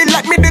your body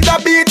like me did a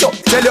beat you.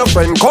 Tell your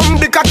friend come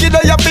the cocky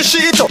there you fi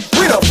shit you.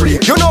 We no free,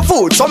 you no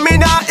food so me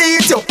nah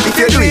eat you. If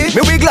you do it,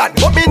 me we glad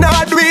but me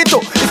nah do it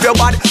too. If your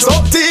bad so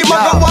team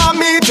I go want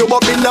meet you.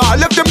 But me nah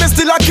left you me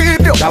still a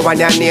keep you. That one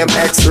your name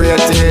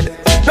X-rated.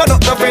 No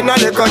nothing a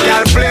little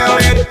girl play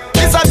with.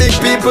 It's a big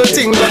people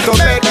thing not to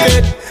bed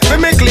with.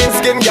 Me clean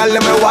skin girl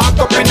let me walk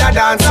up in a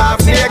dance half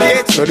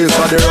naked. So this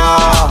for the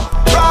raw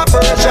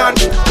version.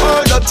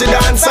 All dirty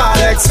dance all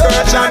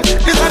excursion.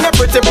 This one a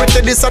pretty,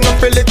 this one a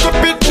feel it to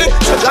pitney.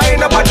 So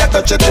line up and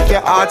touch it if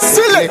your heart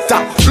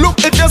selector.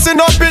 Look if you see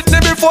no pitney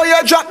before you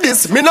drop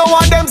this. Me no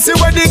want them see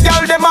where the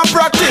girl them a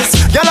practice.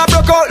 Girl a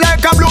broke out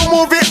like a blue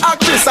movie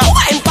actress. A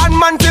wine pan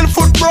man till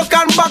foot broke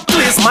and back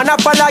twist. Man a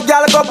follow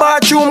girl go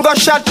bathroom go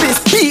shot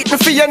piece. Beat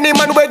me for your name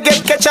and we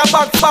get catch a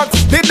back box.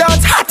 The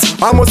dance hot.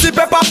 I must see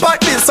pepper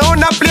pot this.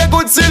 Sound a play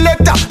good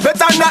selector.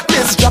 Better not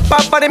miss. Drop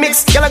off for the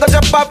mix. Girl a go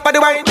drop off for the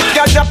wine.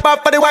 Girl drop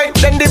off for the wine.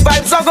 Then the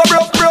vibes a go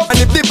broke.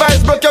 And if the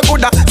vibes broke you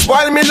coulda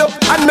spoil me look.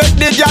 And make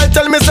the girl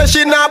tell me say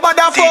she nah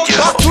bother fuck.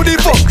 Back to the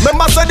fuck.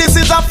 Remember say this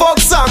is a fuck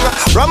song.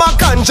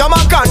 Ramakan,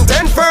 Jamaican,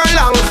 10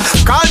 furlong.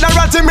 Call the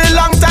rat in me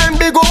long time.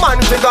 Big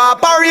woman figure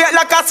operate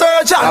like a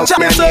surgeon.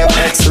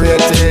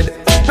 X-rated.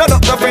 No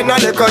nothing a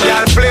little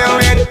girl play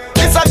with.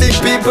 It's a big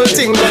people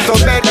thing not to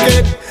bed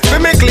kid.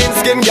 With me clean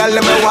skin, girl,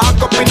 let me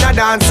walk up in a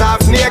dance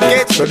half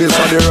naked. So this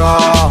on the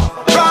raw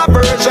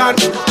version.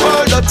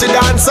 All dirty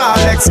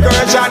dance-hall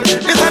excursion.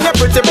 This on the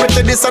pretty,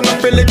 this on the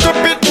really good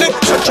picnic.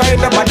 So try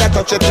never to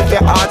touch it if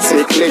your heart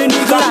sick. The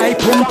nigga like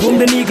pum pum,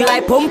 the nigga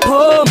like pum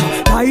pum.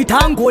 Tight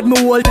and good, me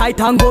hold tight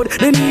and good.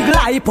 The nigga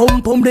like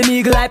pum pum, the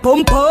nigga like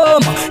pum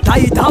pum.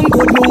 Tight and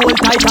good, me hold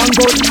tight and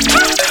good.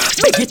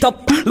 Big it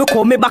up, look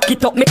how me back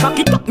it up, me cock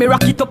it up, me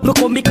rock it up. Look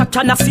how me catch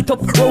and I sit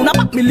up. Round a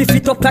back, me lift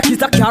it up like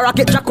it's a car. I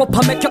get jack up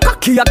and make your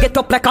cocky, I get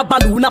up like a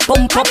balloon, I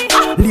pump up.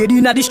 Lady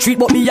inna the street,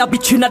 but me a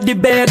bitch inna the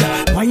bed.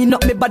 Wind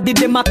up me body,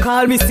 them a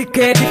call me sick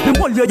head. If me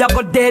hold you, you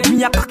go dead.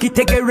 Me a cocky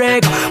take a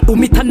reg.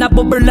 Boom it and a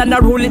bubble and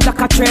a roll it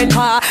like a train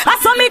car. I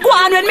saw me go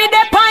on when me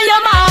dep on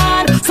your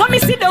man. So me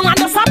sit down and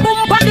just a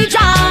boom pa the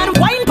jam.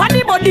 Wine pa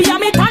the body and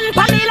me tan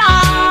pa the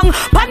long.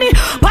 Pani.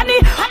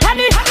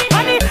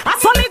 I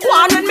saw me go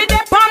on when me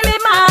dep on me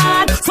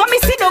man. So me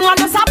sit down and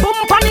just a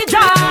boom pa the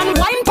jam.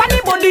 Wine pa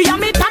the body and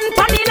me tan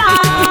pa the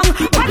long.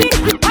 Pani.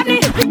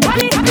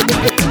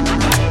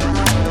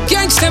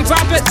 Gangsta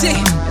property,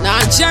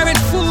 Nigerian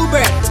full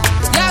bread.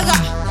 Yaga,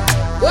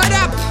 what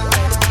up?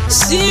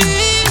 See,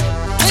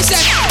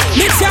 listen,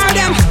 me tell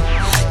them,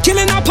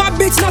 killing up a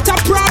bit's not a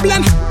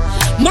problem.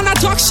 Man I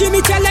talk shit,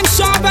 me tell them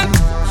solve them.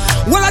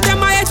 One of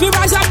them I hate me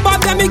rise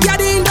above them. Me get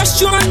the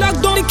industry and lock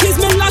down the kids,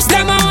 me lost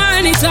them. I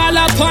want it all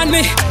upon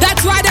me.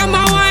 That's why them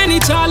I want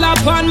it all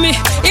upon me.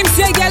 Him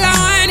say, girl, I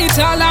want it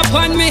all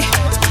upon me.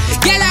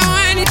 Girl, I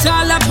want it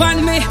all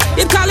upon me.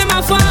 Him calling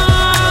my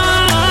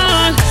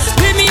phone,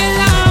 leave me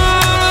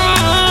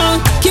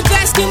alone. Keep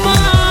asking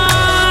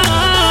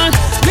more,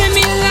 leave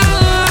me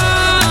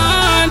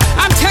alone.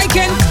 I'm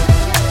taken,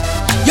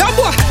 yo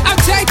boy, I'm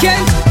taken.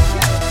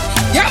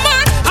 Yeah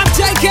man, I'm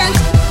taken.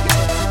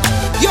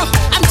 Yo,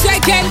 I'm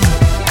taken.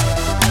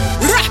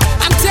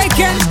 I'm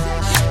taken.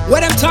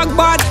 What them talk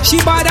about,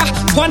 she bother.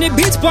 Pon the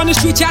beats, pon the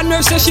street, and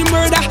nurse says she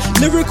murder.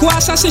 Lyrical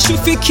assassin, she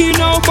fit kill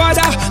no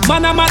bother.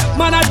 Man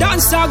a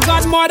dancer,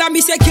 godmother.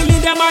 Me say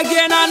killing them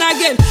again and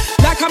again.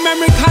 Like a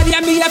memory card,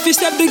 yeah, me have to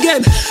step the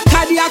game.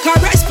 Cardiac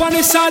arrest, pon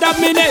the sound of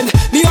me name.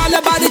 Me all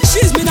about the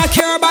cheese, me not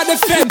care about the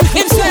fame.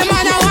 Him say,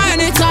 man, I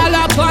want it all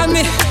upon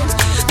me.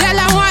 Girl,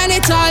 I want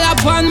it all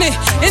upon me.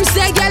 Him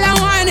say, girl, I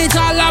want it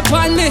all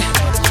upon me.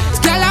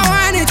 Girl, I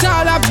want it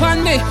all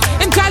upon me.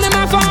 Him calling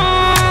my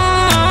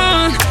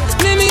phone,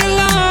 leave me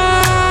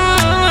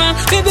alone.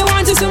 Baby,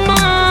 want you some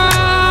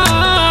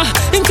more.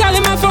 Him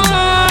calling my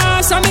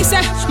phone, so me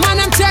say, man,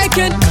 I'm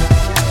taken.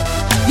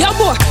 Yo,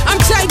 boy, I'm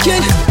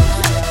taken.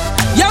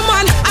 Yo,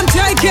 man, I'm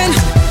taken.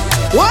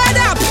 What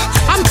up?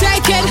 I'm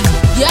taken.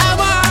 Yeah,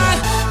 man.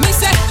 Me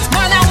say,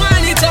 man, I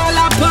want it all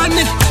upon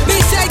me. Me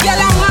say,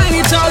 girl, I want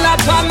it all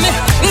upon me.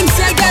 Him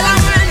say, girl, I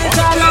want it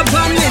all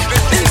upon me.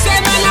 Him say,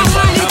 man, I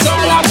want it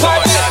all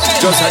upon me.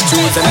 Just a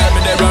choose and let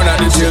me there round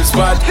at the chill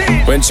spot.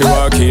 When she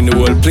walk in, the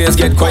whole place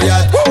get quiet.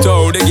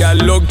 Told the girl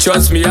look,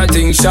 trust me, I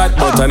think shot.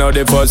 But I know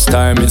the first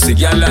time it's the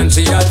girl and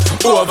she hot.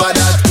 Over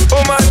that, oh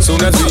man,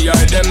 soon as we are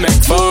them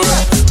make four.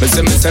 Me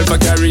see myself a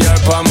carry her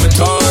on my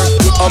tour.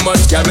 How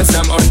much girl me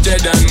some 100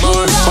 and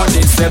more. But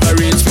it's never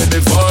reached me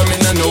before, me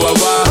no know a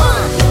war.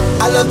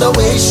 I love the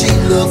way she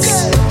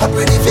looks. Her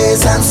pretty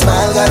face and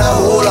smile got a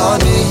hold on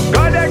me.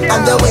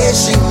 And the way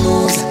she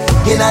moves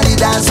in the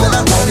dance when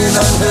I'm pounding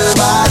on her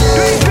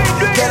body.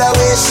 Get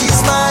away,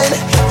 she's mine.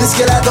 This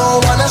girl I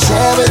don't wanna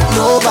share with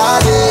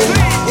nobody.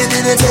 It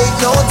didn't take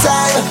no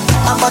time.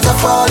 I'm about to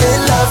fall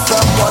in love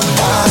from one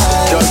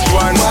night. Just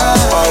one,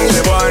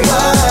 only one,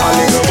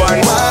 only the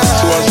one.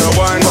 She was the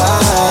one,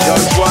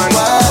 just one,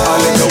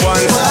 only the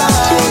one.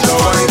 She was the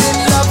one.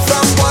 In love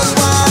from one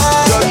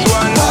night. Just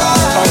one,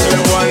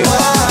 only one,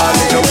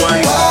 only the one.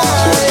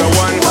 She was the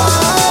one,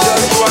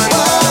 just one,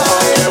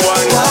 only the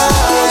one.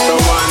 She was the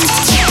one.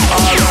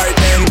 Alright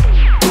then,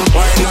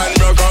 wine and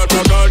rock out,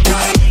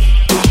 girl.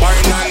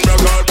 Wine and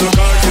rock out,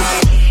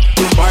 girl.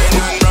 Wine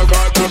and rock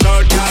out,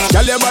 girl.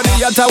 Tell your body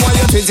you want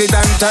you twist it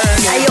and turn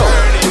it. Ayo,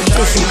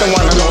 this is the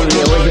one and only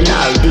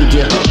original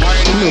DJ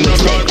New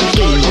mixtape,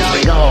 King of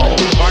Reggae-Hall.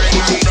 Wine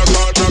and rock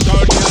out,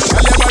 girl.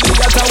 Tell your body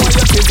you want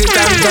you twist it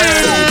and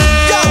turn it.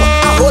 Yo,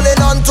 I'm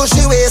holding on to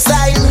she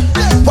waistline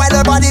while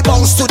her body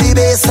bounce to the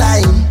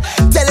baseline.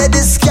 Tell her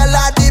this girl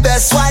are the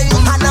best wine,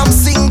 and I'm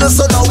single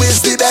so now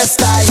is the best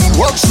time.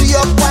 Walk she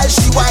up while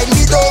she wind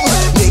me down.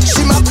 Make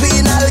she my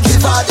queen, I'll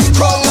give her the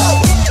crown.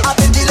 I've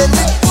been dealing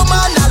with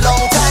woman a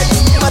long time,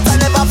 but I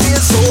never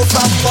feel so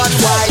from one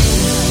wine.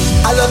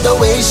 I love the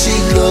way she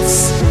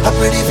looks. Her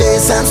pretty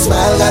face and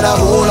smile got a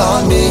hold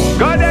on me.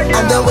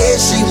 And the way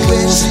she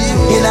moves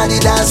in the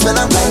dance when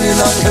I'm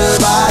grinding on her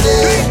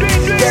body.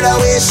 Get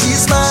away,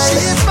 she's mine.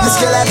 This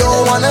girl I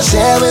don't wanna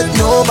share with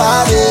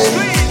nobody.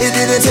 It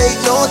didn't take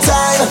no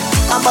time.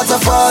 I'm about to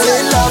fall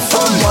in love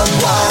from one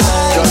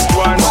wine. Just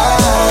one,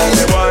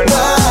 only one,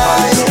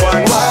 only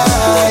one,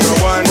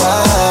 just one,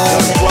 just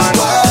one,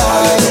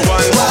 only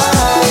one.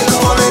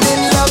 Falling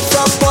in love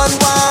from one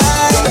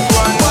wine. Just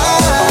one,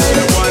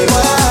 only one,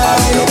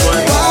 only one, just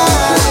one,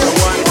 just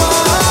one, only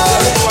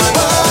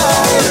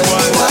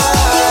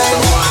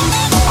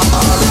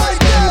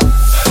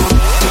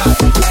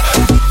one.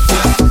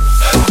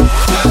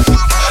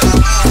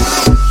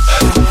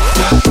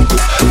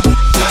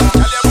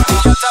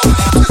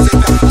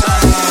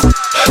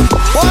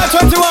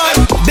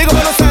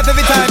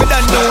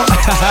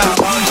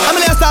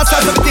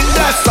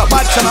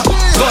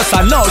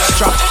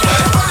 mousetrap.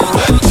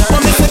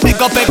 When me say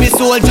pick up every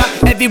soldier,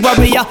 every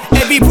warrior,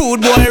 every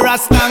rude boy,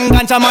 rasta and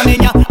ganja man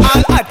in ya.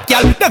 All hot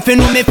gal, definitely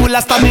know me full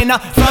of stamina.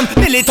 From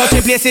Billy touch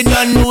a place, you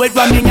don't know it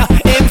from in ya.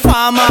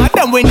 Informer,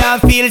 them we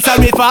not feel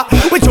sorry for.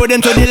 We throw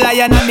them to the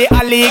lion and the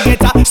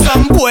alligator.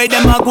 Some boy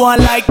them a go on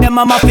like them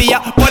a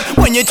mafia, but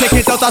when you check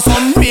it out, a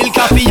some real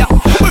coffee.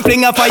 We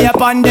fling a fire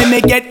pan, them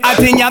me get hot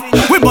in ya.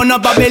 We burn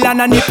up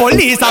Babylon and the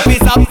police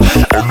officer.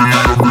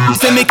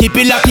 Say me keep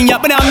it locking ya,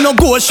 but I'm no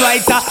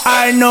ghostwriter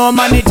or no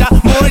manager.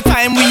 More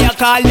time we a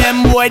call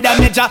them boy the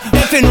major.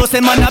 If you know say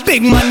man a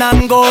big man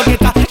and go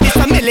getter. It's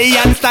a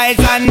million styles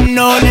and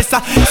no less.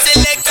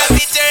 Select a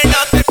turn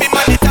up every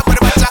man it's a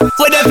watcha.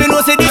 What if you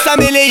know say this a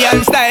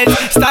million styles?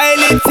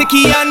 Style it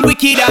sticky and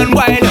wicked and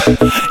wild.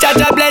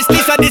 Jaja bless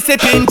this a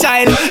discipline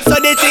child. So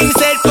the thing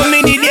said for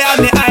me need they have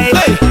me eye.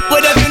 Hey.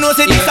 What if you know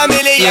say this a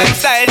million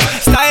styles?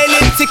 Style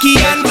it sticky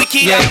and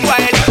wicked and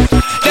wild.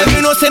 If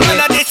you know say man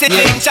a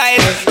discipline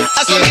child.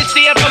 I saw me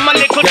see from a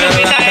little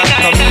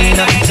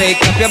Take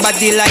up your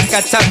body like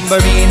a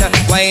tambourine.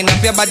 Wind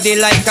up your body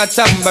like a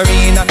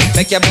tambourine.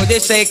 Make your body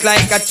shake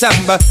like a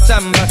tamba.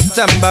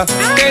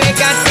 Girl, you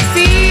got the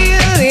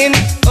feeling.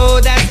 Oh,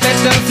 that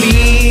special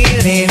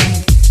feeling.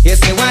 Yes,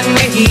 the one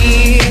we're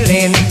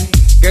healing.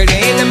 Girl,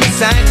 you're in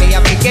beside me, I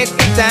forget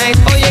the time.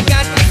 Oh, you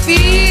got the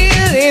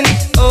feeling.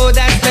 Oh,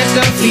 that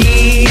special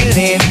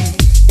feeling.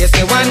 Yes,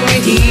 the one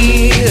we're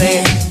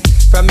healing.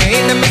 From your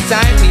in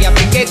beside me, I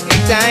forget the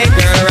time.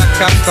 Girl, rock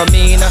up, come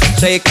in.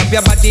 Shake up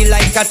your body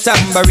like a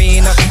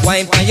tambourine.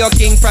 Wine for your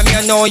king, from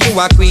you know you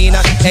a queen.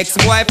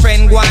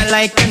 Ex-boyfriend go on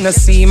like you no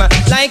see man.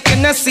 Like you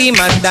no see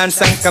man,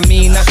 dance and come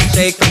in.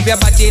 Shake up your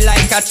body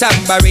like a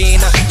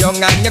tambourine. Young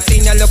and you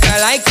clean, you look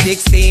like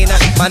 16.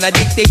 Man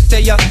addicted to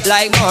you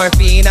like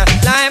morphine.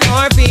 Like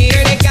morphine.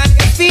 Girl, they got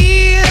the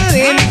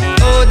feeling.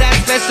 Oh, that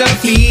special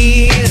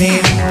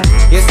feeling.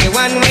 It's the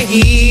one we're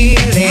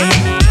healing.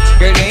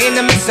 Girl, you're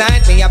in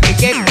beside me, I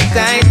forget the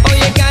time. Oh,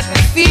 you got the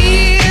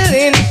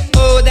feeling.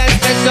 Oh, that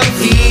special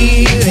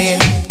feeling.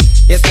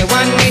 It's the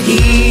one we're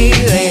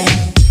healing.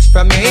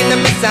 From your in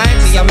beside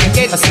me, I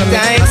forget the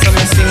time. So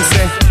me sing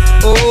say,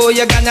 oh,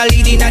 you're gonna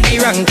lead in the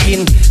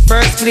ranking.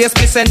 First place,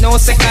 me say no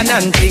second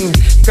hand thing.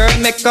 Girl,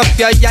 make up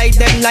your eye,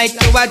 them like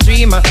you a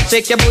dreamer.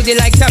 Shake your booty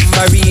like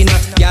tambourine.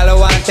 Y'all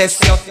want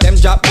test you, them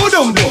drop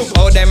boom boom.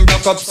 Oh, them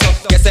broke up so,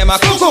 yes them a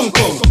kung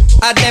kung.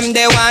 And them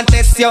they want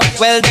test you,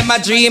 well them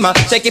a dreamer.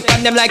 Shake it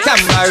on them like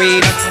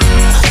tambourine.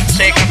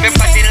 Shake up your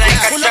body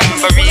like a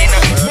tambourine.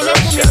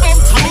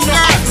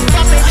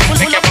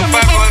 Make your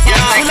bumper roll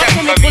just like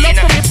tambourine.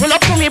 Pull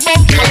up to me,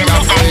 bump. No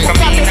out for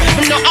profit.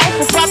 No out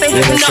for profit.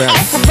 No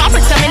out for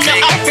profit. No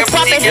out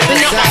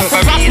for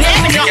profit.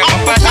 No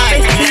out for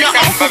profit. No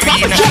out for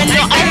profit.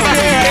 No out for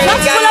profit. Pull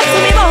up to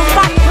me,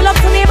 bumper. Pull up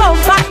to me,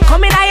 bumper.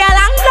 Come in a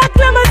long black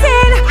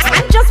limousine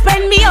and just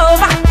bend me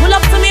over. Pull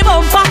up to me,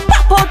 bumper.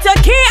 Pop out your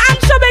key and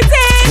shove it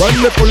in. When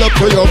me pull up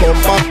to your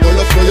bumper, pull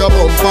up to your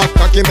bumper.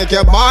 Cocky make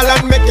you ball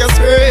and make you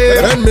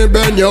scream. Then me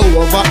bend you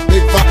over.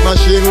 Big fat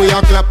machine with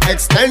your clap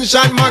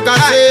extension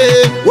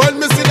magazine. When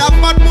me see that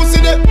fat pussy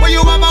there, when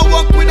you mama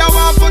walk with a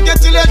one forget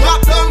till you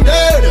drop down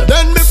dead.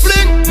 Then me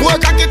fling more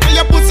cocky to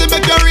your pussy,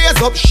 make you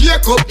raise up,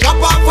 shake up, drop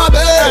off a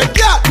bed.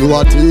 Yeah. You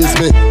a tease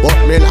me, but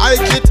me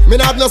like it. Me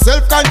not have no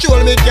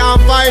self-control, me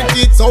can't fight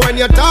it. So when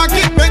you talk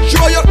it, make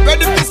sure you're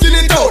ready to skin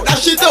it out. That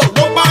shit out,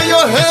 go by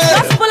your head.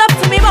 Just pull up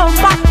to me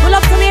bumper, pull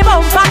up to me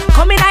bumper.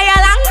 Come in a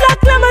long black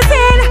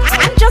limousine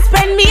and just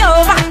bend me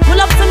over.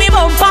 Pull up to me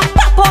bumper,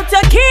 pop out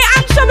your key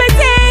and shove it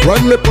in.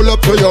 When me pull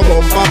up to your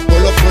bumper,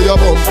 pull up to your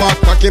bumper.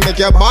 Cocky make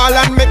you ball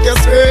and make you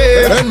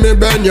scream. Then me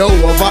bend you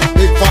over.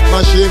 Big fat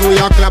machine with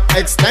your clap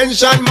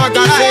extension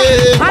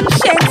magazine.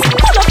 Konshens,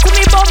 pull up to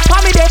me bumper,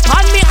 me dey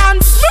on me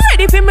hands. Me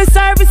ready for me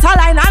service,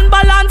 align and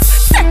balance.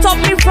 Set up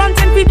me front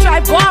and we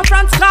drive go on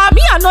France car.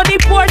 Me I know the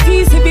port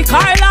easy be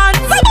Carland.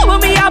 So bubble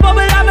me a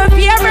bubble on my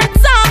favorite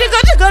song.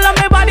 Jiggle jiggle on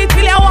my body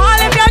till you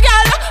want if you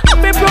girl. Up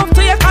me proof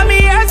to you come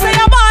here say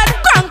you bad.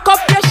 Crank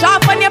up your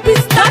sharp and your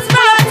pistols.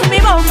 Pull up to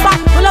me bumper,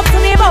 pull up to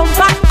me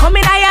bumper. Come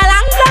in a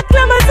long black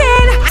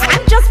limousine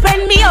and just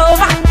bend me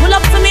over. Pull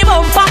up to me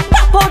bumper,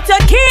 pop out your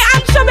key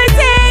and shove it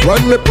in.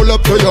 When me pull up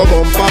to your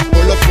bumper,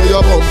 pull up to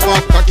your bumper.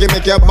 Cocky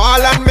make you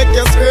ball and make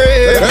you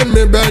scream. Then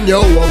me bend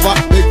you over.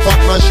 Big fat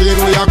machine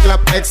with your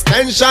clap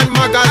extension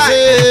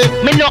magazine.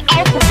 Me no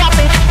out for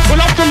profit.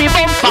 Pull up to me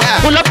bumper.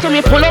 Pull up to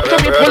me, pull up to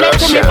me, pull up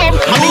to me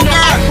bumper. Me no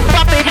out for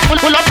profit.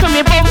 Pull up to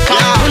me bumper.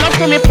 Pull up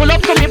to me, pull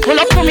up to me, pull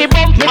up to me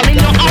bumper. Me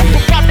no out for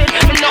profit.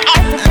 Me no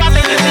out for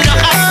profit. Me no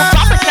out for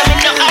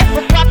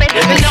profit.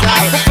 Me no out for profit. Me no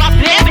out for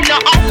profit. Me no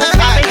out for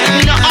profit.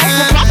 Me no out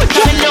for profit.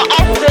 Me no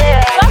out for profit.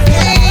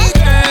 Hey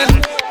girl,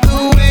 the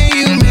way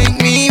you make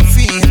me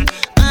feel,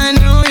 I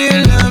know your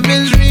love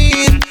is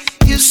real.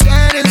 You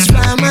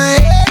satisfy my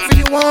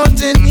every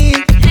want and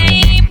need.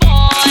 Hey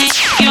boy,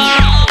 you're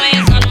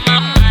always on my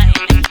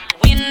mind.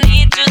 We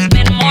need to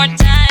spend more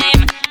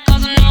time,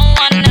 'cause no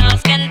one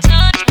else can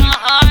touch my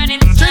heart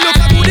inside. She look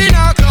a good in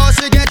her clothes,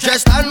 she get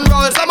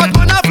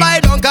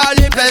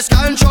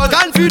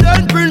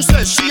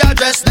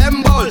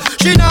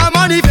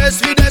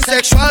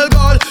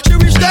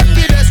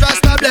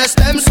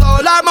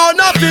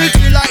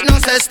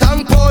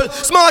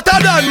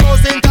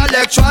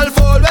intellectual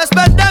fool. We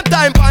spend them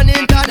time on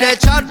internet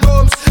chat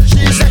rooms.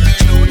 She said,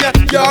 Junior,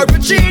 you're a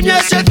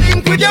genius. You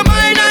think with your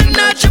mind and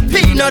not your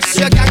peanuts.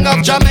 Your gang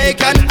of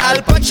Jamaican Al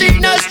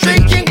Pacinos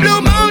drinking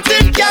Blue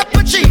Mountain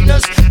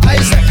cappuccinos. I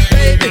said,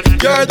 baby,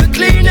 you're the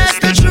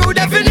cleanest. The true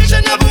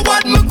definition of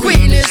what my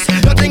queen is.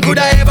 Nothing could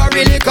I ever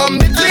really come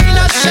between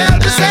us. Share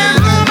the same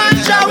room and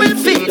Jah will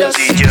feed us.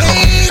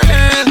 Hey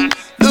girl,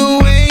 the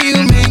way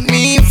you make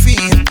me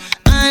feel,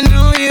 I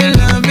know your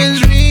love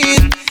is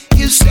real.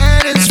 You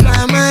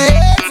satisfy my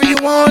every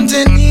want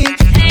and need.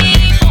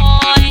 Hey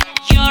boy,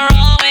 you're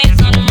always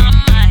on my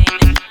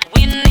mind.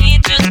 We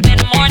need to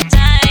spend more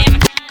time,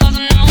 'cause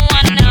no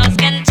one else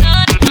can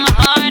touch my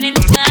heart in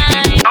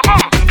time.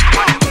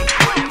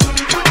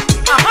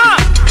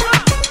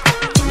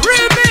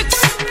 Remix,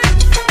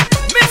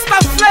 Mr.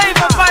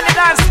 Flavor on the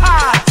dance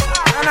hall,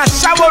 and a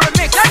shower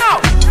remix. You know.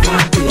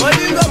 What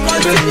you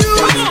gonna continue?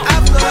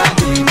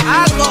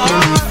 I go.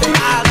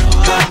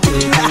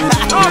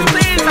 No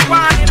things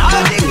upon it.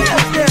 All the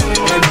girls there.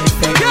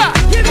 Yeah,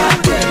 give it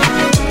to them.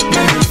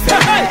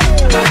 Hey.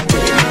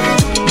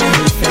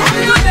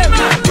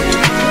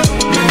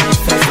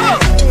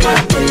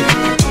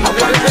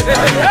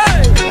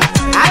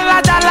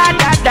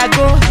 Aladalada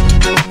go.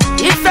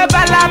 Ife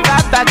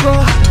balababa go.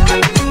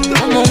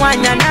 Omo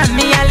wanya na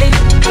miale.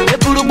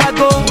 Eburu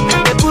bago,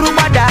 eburu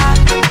bada.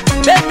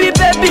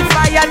 Baby,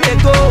 fire they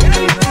go.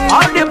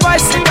 All the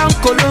boys sit down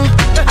colo,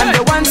 and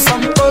they want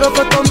some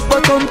porokotom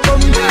potom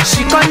tom.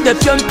 She con the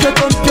pium pium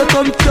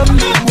pium pium.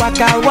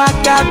 Waka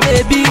waka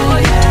baby,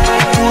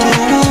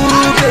 uru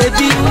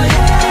baby,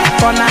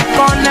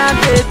 kona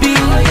baby.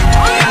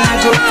 And I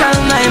go tell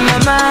my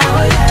mama,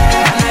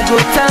 and I go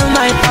tell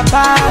my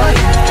papa,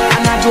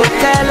 and I go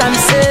tell them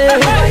say,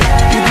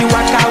 you be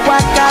waka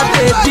waka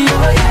baby,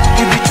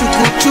 you be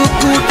chuku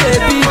chuku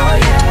baby,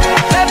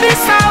 baby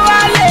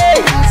sawale.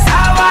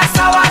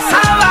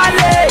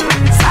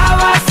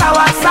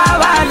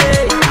 Sawale.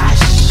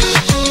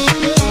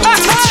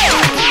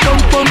 Pom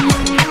pom,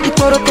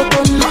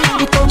 iporokotom,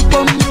 ipom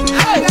pom,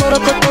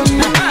 iporokotom,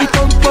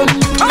 ipom pom,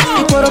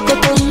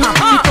 iporokotom,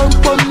 ipom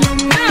pom,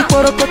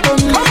 iporokotom.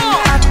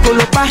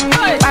 Pakolopa,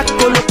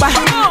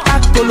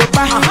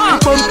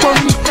 ipom pom.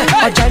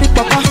 Ajari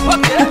papa,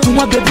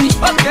 ukuma baby,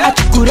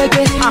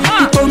 achukurege,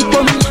 ipom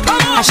pom.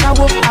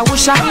 Ashawo,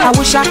 awusha,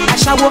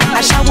 ashawo,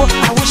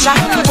 awusha,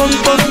 ipom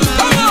pom.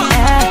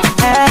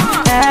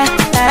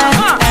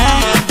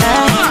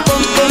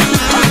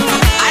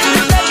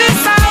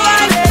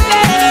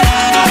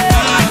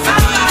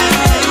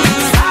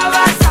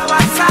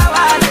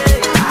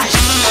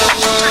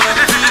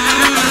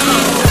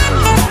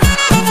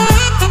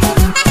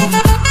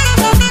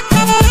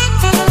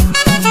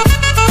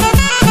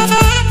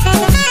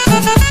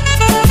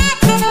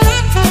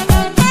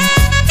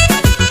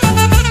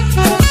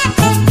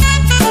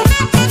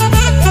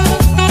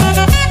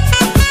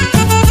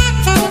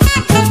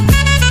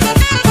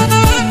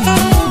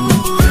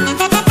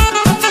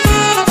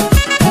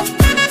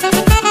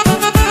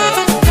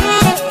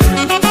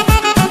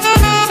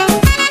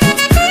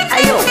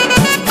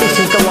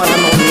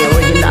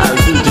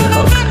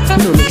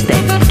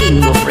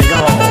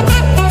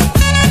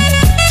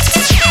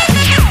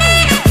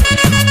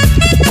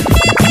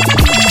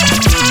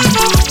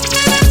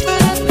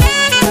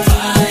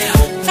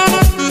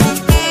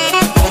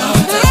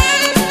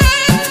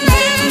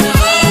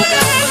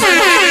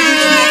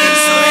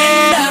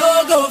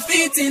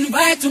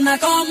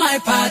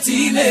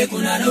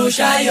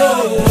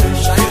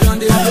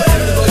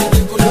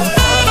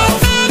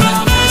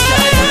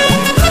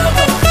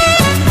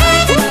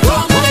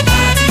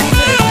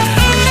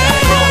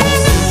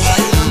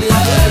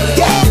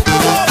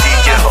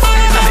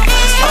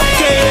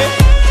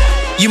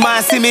 You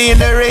might see me in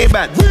the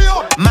Ray-Ban.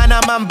 Man,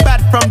 I'm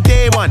bad from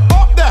day one.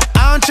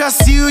 I don't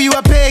trust you, you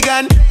a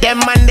pagan. Them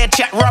man, they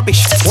chat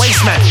rubbish.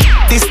 Waste man,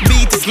 this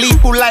beat is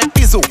lethal like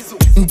Eazi.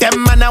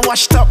 Them man, I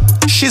washed up,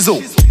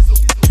 shizzle.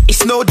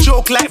 It's no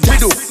joke like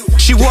Riddle.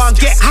 She won't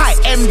get high,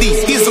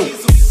 MD, Dizzle.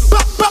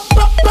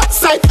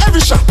 Backside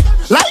every shot,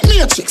 like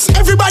Matrix,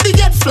 everybody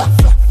get flat.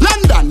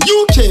 London,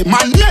 UK,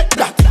 man, let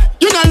that.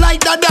 You don't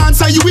like that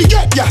dancer, you will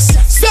get yes.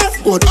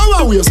 Surfboard,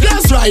 our wheels,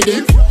 dance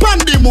riding.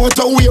 Pandy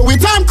motorway, we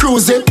time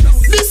cruising.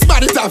 This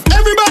body tough,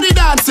 everybody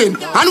dancing.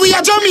 And we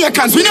are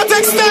Jamaicans, we not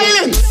take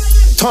styling.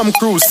 Tom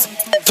Cruise.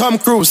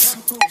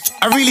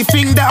 I really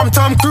think that I'm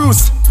Tom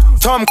Cruise.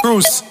 Tom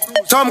Cruise.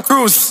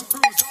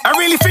 I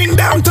really think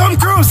that I'm Tom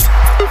Cruise.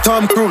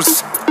 Tom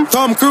Cruise.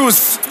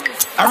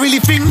 I really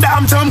think that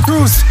I'm Tom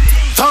Cruise.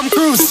 Tom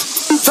Cruise.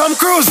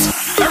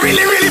 I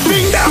really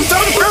think that I'm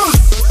Tom Cruise.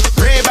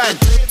 Ray-Ban.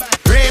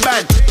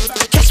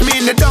 Catch me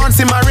in the dance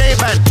in my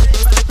Ray-Ban.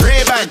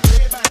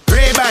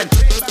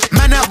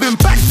 Man, I've been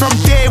back from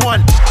day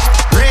one.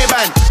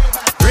 Ray-Ban.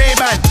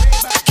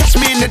 Catch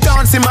me in the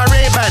dance in my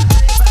Ray-Ban.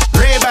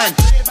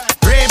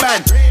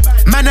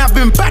 Man, I've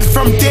been back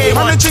from day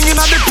one. I'm chinging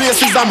at the place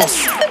this is a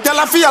must. Girl,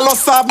 I feel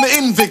lost have me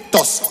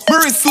Invictus. My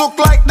wrist look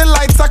like the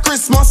lights of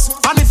Christmas.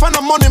 And if I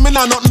no money, me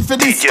nah nothing for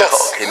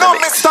discuss. No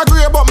Mr.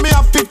 Grey, but me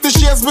have 50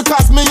 shades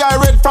because me I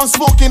red from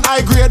smoking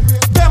high grade.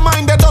 Them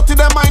mind they dirty,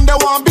 them mind they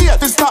want beat.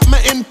 To stop me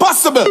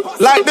impossible,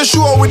 like the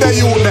show with the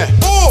youth there.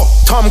 Oh,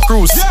 Tom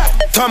Cruise, yeah.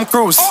 Tom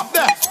Cruise. Up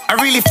there. I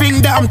really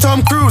think that I'm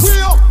Tom Cruise.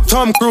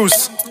 Tom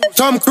Cruise,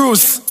 Tom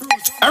Cruise.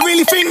 I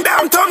really think that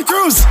I'm Tom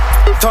Cruise.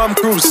 Tom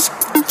Cruise,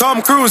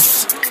 Tom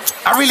Cruise.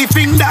 I really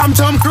think that I'm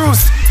Tom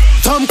Cruise.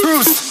 Tom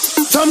Cruise,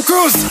 Tom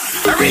Cruise.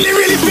 I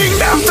really think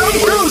that I'm Tom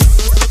Cruise.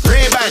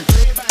 Ray-Ban,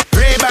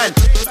 Ray-Ban.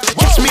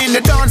 Catch me in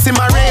the dance in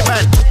my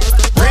Ray-Ban.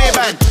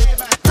 Ray-Ban,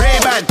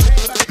 Ray-Ban.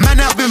 Man,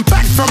 I've been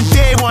back from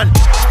day one.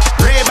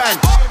 Ray-Ban,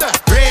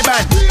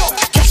 Ray-Ban.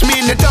 Catch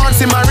me in the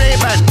dance in my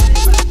Ray-Ban.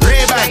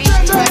 Ray-Ban,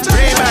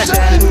 Ray-Ban.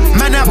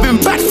 Man, I've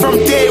been back from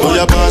day one.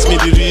 Oh, you pass me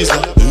the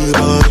reason.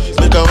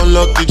 Make I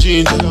unlock the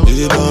ginger.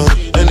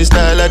 Any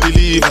style I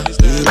deliver.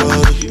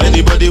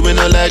 Anybody when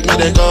not like me,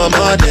 they come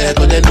out there,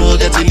 cause they know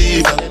get to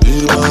leave.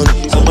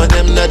 Some of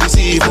them not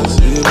deceivers.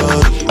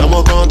 I'm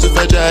a come to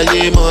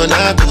Fajay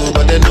Monaco,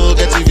 but they know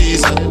get to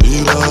visa. I'm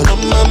a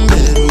man,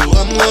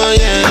 I'm a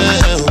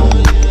yeah.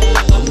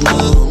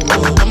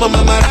 I'm a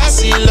mama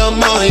Rassi,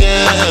 I'm a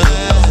yeah.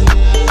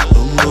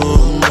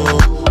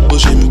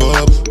 Pushing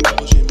Bob,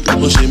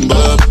 pushing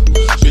Bob.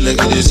 Feel like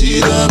it is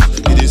heat up,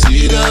 it is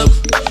heat up.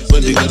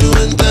 When they got to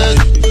enter,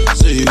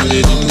 so you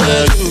really didn't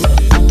have you.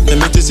 Let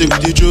me tell you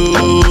with the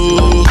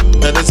joke.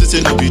 Now they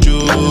say no be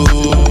joke.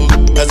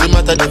 As a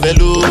matter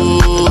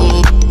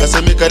develop, I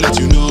say make I let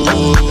you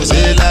know.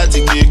 Say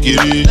lati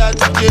kekere,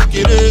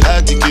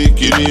 lati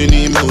kekere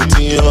ni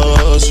moti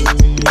hosu,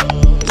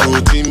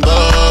 moti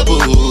babo.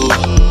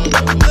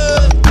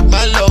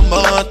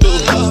 Malomato,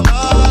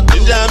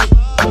 Benjamin.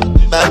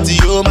 Bati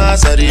yo ma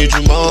sare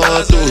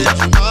jumato,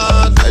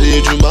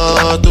 sare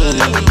jumato.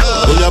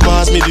 Oh ya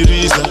pass me the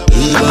reason,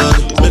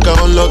 make I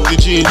unlock the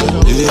ginger.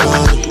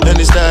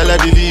 Any style I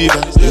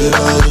deliver.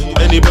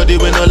 Anybody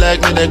when not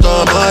like me they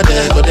come out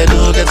there, but they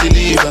don't get to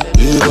leave.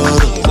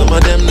 Some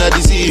of them not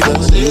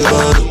deceivers.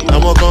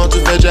 I'm a come to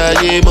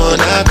Fajay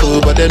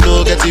Monaco, but they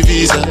don't get to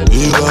visa.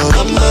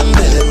 I'm a man,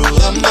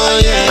 I'm a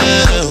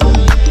yeah.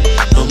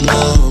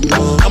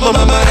 I'm a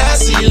mama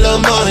Rassi,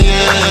 I'm a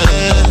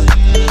yeah.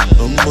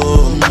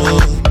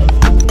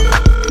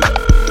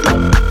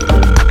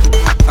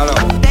 Hello.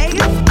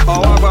 Vegas? Oh,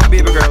 what about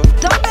baby girl?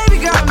 Don't baby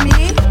girl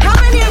me. How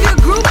many of your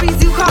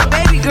groupies you call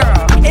baby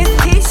girl? Is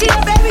Tisha a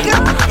baby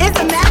girl? Is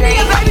Amanda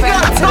a baby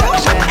girl too?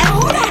 And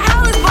who the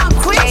hell is Von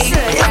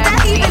Quisha? Is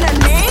that even a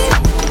name?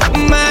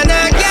 Man, I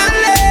can't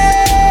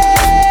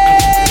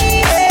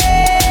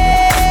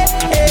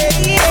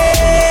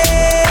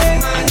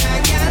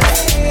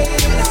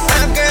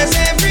have girls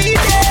every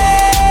day.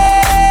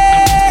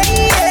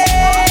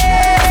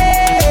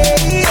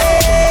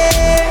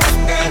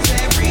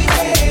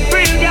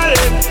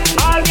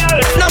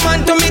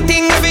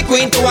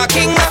 Queen to a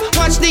king,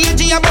 watch the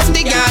UG above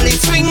the galley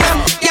swing.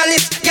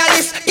 Galley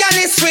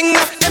swing.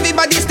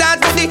 Everybody start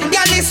with the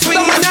galley swing.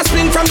 Some man a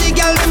swing from the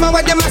gal, them a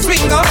what them a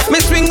swing.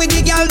 Me swing with the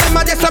gal, them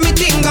a just a me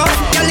thing.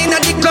 Gal inna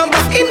the club,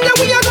 in the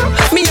we a go.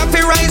 Me have to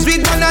rise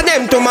with one of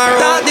them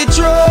tomorrow. Start the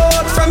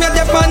truth from your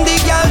dep on the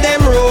gal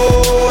them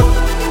road.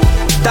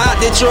 Start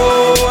the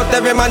truth,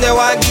 every man you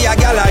want give a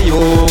gal a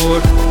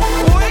youth.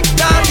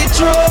 Start the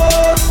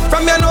truth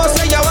from your nose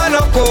say you want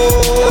no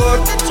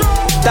code.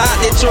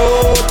 Start the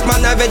truth,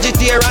 man a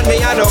vegetarian,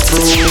 me a no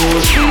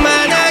fruit.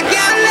 Man a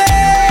galley,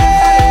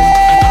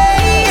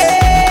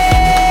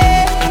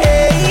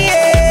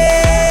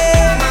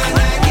 man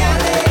a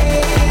galley.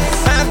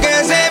 Have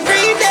girls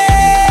every day,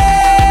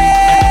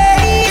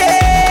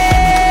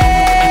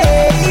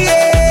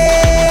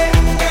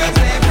 girls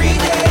every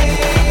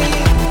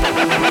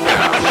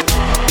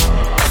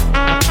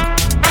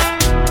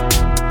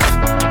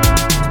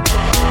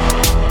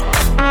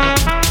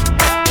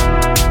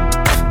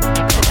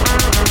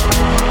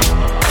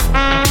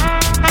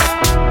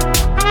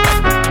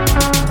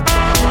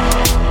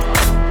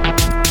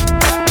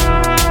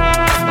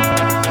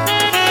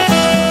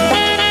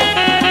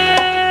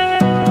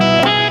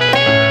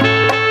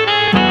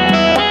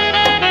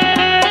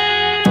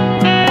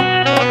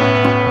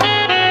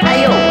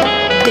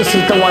This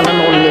is the one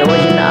and only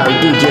original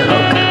DJ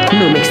Hook.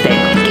 New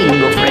mixtape,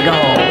 King of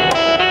Reggae-Hall.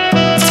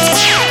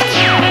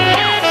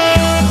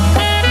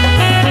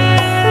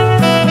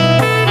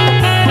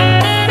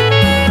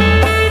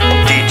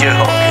 DJ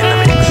Hook in the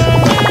mix.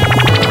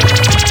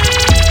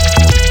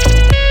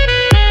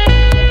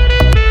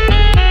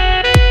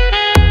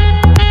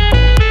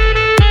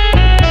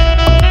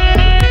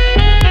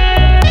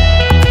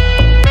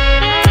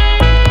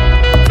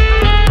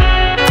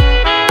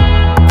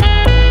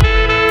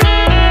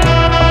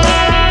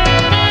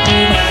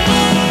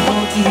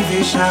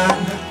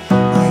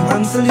 My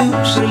one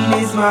solution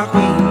is my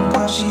queen,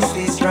 cause she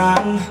stays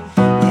strong.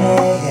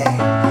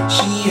 Yeah,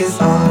 she is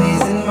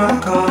always in my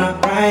corner,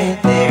 right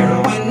there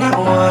when I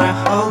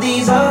wanna. All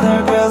these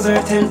other girls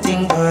are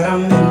tempting, but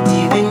I'm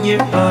empty when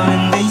you're on.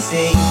 And they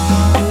say,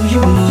 do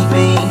you need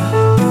me?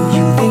 Do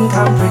you think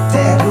I'm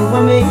pretend? Do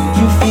I make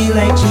you feel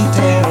like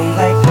cheating? I'm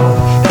like, no,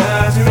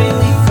 not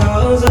really,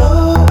 cause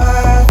oh,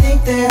 I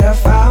think that I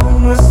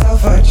found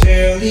myself a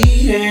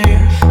cheerleader.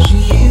 She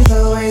is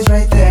always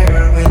right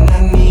there when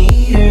I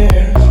need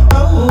her.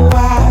 Oh,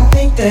 I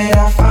think that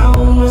I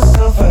found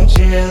myself a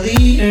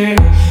cheerleader.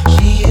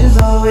 She is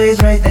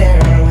always right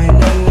there when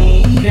I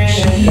need her.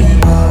 She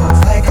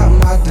walks like a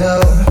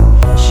model.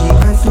 She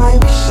grants my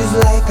wishes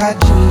like a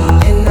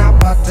genie in a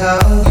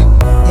bottle.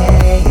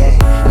 Yeah, yeah,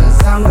 cause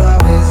I'm the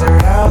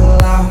wizard of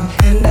love,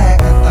 and I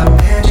got the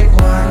magic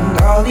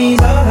wand. All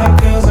these other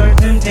girls are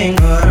tempting,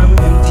 but I'm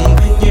empty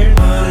when you're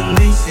gone. And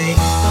they say,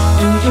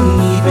 do you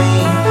need me?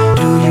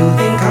 Do you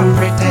think I'm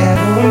pretend?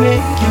 Do I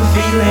make you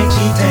feel like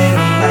cheating?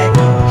 I'm like,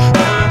 no,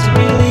 not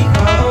really,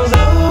 cause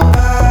oh,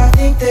 I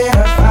think that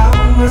I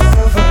found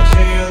myself a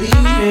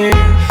cheerleader.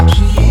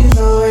 She is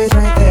always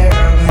right there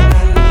when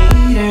I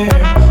need her.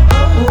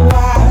 Oh,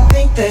 I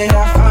think that I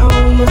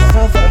found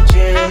myself a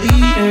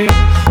cheerleader.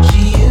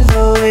 She is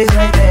always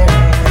right there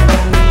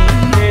when I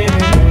need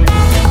her.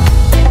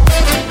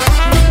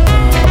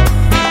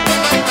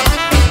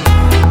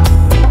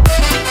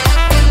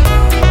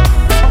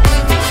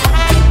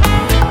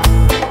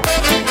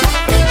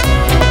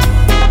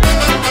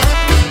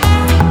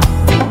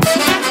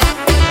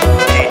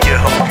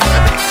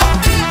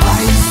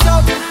 Rise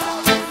up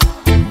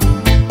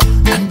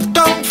and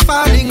don't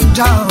falling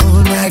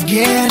down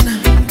again.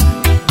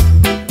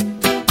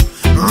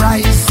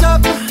 Rise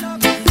up.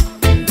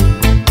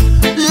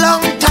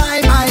 Long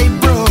time I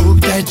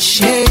broke the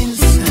chains.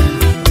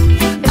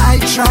 I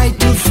tried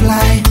to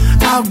fly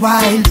a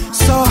while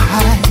so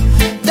high,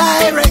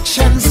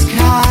 direction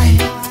sky.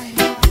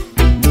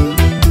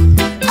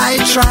 I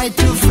tried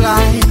to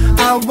fly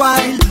a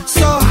while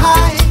so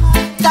high,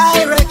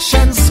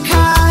 direction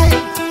sky.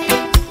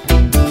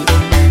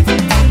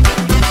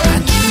 My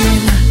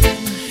dream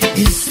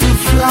is to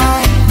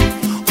fly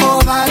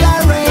over the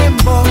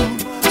rainbow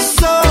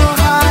so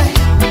high.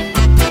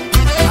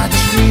 My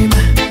dream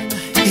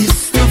is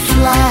to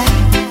fly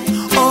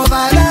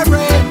over the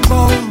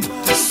rainbow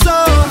so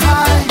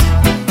high.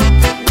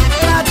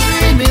 My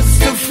dream is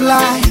to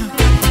fly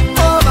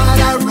over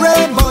the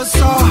rainbow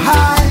so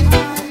high.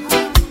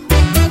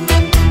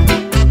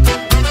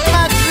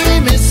 My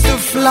dream is to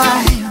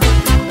fly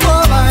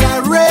over the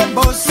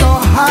rainbow so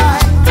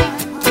high.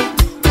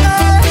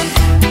 Hey.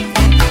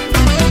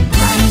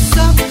 Rise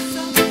up,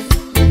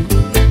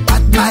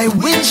 but my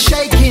wind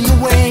shaking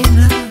wane.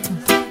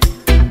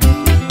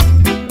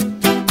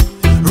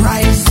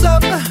 Rise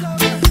up,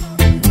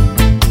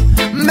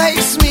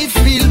 makes me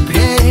feel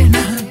pain.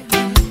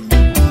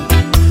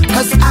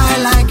 Cause I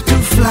like to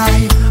fly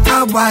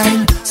a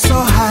while so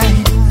high,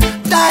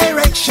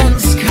 direction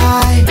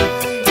sky.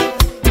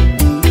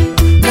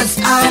 Cause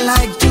I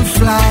like to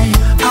fly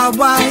a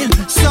while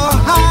so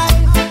high,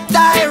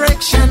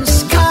 direction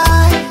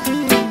sky.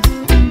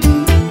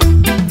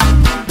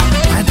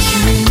 My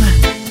dream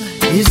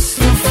is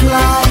to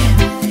fly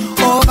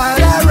over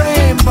the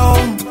rainbow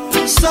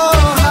so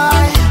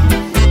high.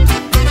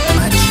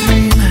 My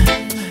dream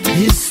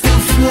is to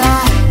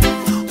fly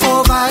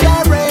over the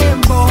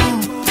rainbow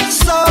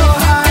so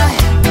high.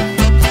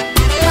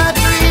 My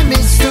dream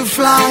is to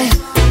fly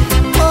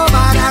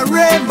over the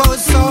rainbow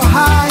so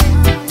high.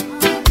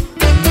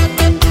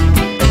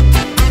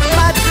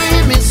 My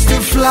dream is to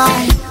fly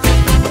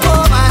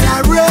over the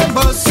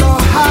rainbow so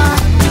high.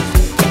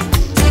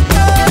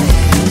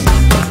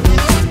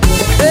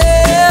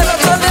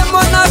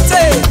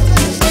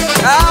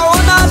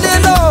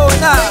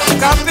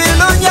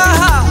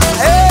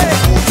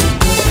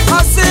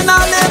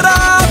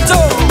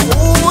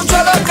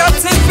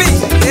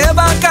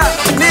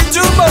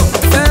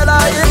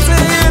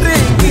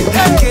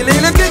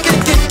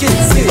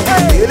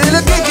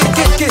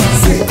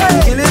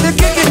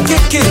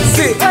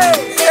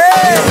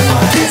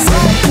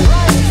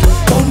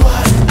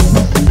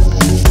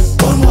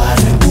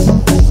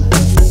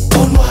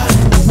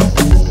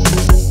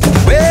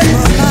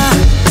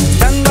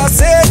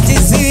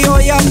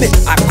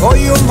 I call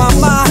you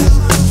mama,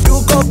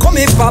 you go call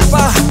me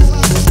papa.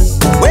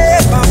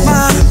 Wait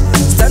mama,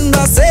 stand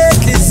up, say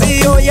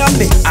kizzy, oh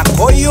yummy. I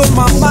call you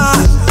mama,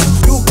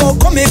 you go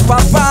call me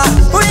papa.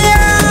 We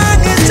are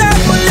the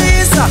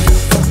police,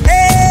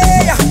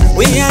 hey,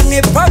 we are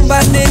the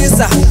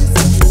pambanisa,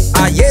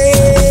 ah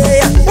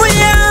yeah. We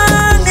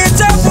are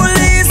the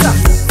police,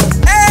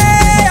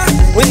 hey,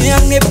 we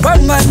are the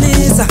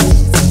pambanisa,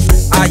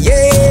 ah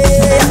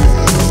yeah.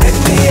 Make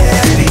me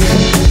happy,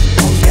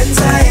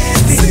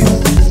 anxiety.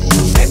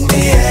 Make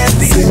me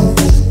happy,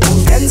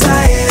 anxiety.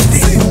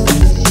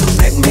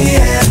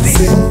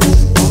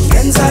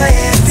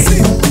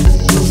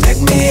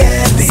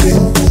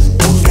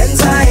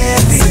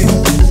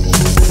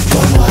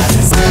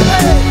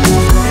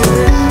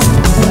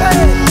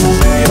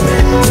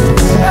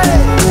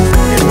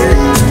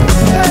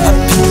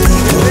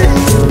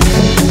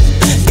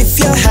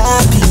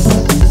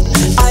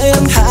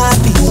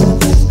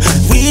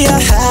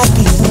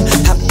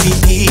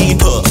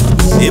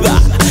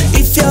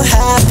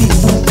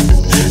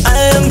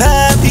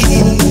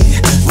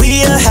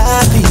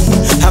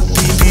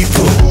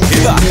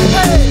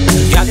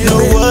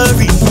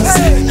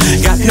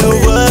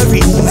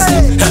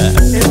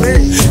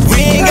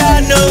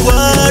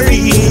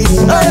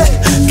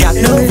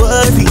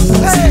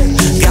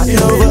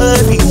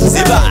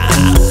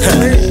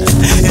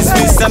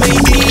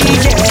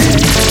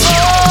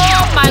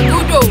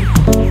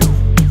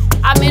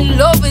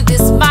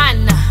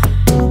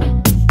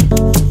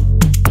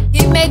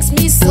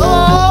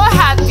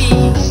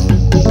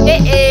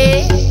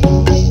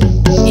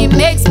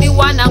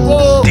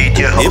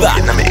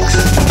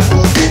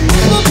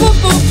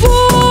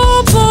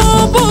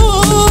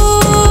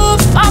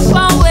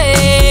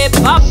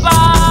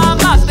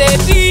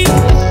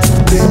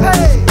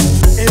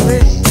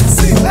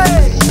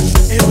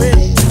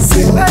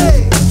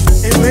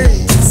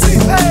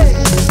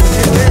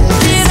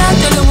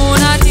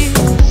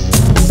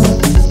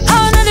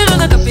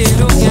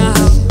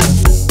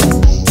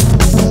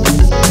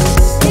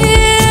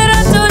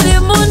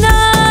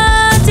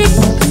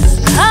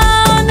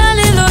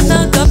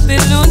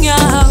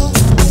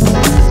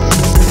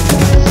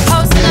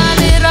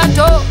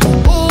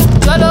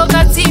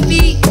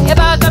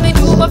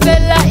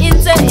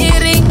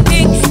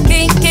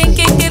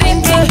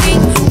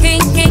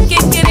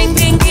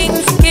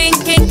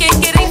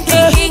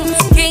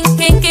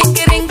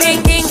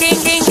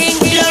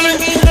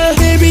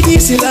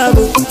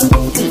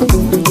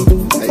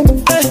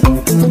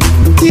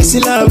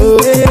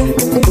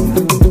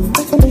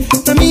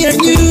 Now me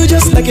and you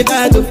just like it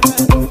that,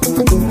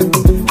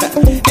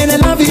 and I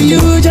love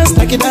you just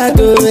like it that,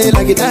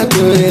 like it that,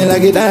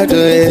 like it that.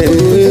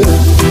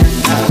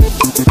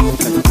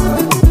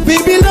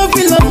 Baby, love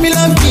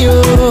me,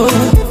 oh.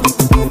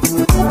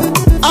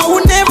 I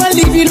will never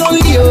leave you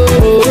lonely,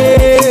 oh.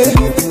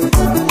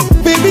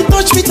 Baby,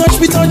 touch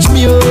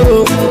me,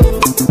 oh.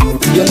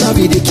 Your love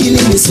is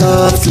killing me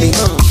softly.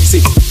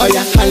 See, oh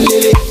yeah,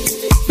 halele,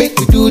 make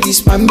we do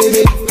this, man,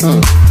 baby.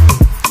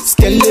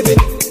 Skelebe,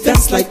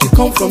 dance like you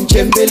come from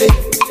Jembele.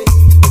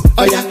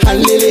 Oh yeah,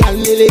 halele,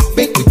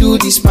 make we do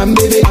this, man,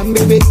 baby.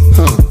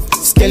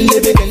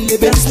 Skelebe,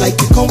 dance like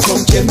you come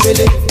from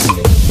Jembele.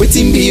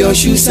 Waiting be your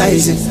shoe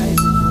sizing.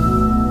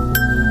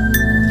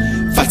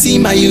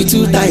 Fatima, you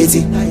too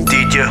tighty.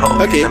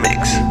 DJ-Hall in the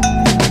mix.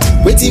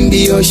 Waiting be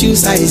your shoe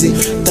sizing.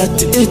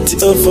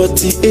 38 or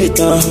 48.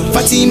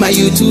 Fatima,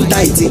 you too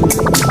tighty.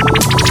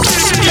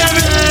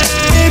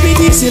 Baby,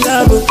 this is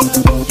love.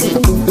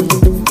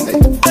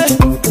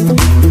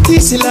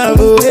 This is love.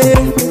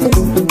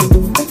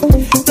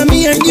 Now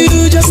me and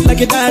you just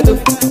like it that.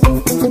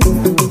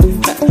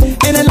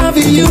 And I love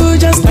you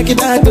just like it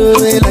that.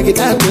 Like it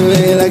that,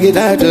 like it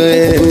that.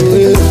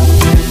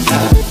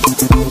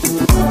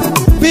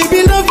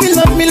 Baby, love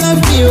me,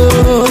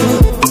 oh.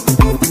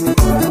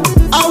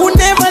 I will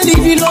never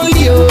leave you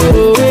lonely,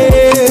 oh.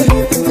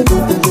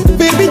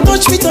 Baby,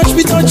 touch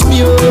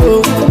me,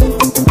 oh.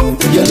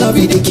 Your love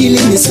is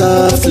killing me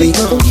softly.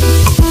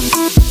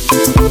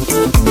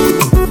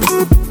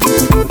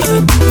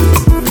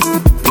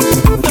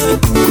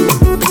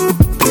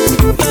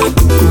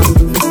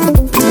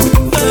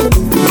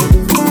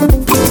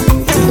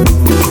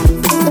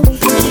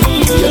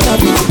 Your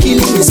love is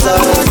killing me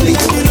softly.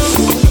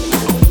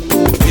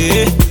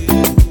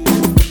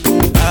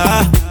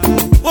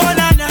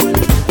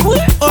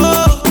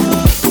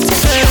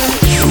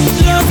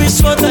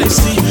 What I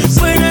see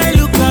when I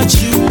look at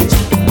you,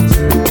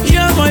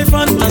 you're my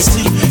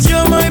fantasy,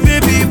 you're my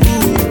baby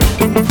boo.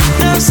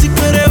 That's the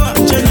Perewa,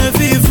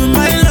 Genevieve,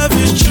 my love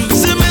is true.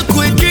 See me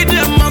quick,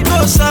 them my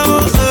cosa,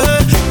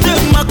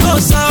 them my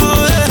cosa.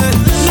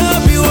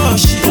 Love you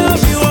wash, you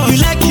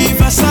like it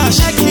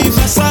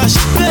Versace,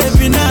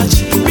 baby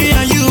Natch. Me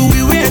and you, we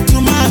wear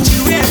too much,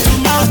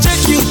 I'll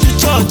take you to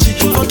church,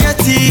 forget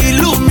the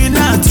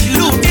Illuminati.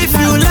 If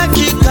you like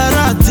it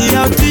karate,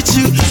 I'll teach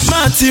you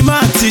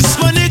mathematics.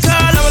 Monica,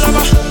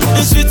 lava,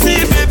 and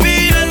sweetie,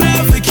 baby, your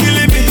love is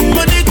killing me.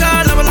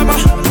 Monica, lava,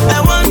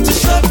 I want to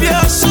shop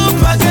your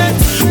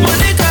spaghetti.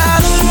 Monica,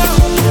 lava,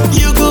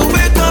 you go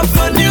wake up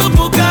a new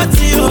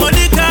Bugatti.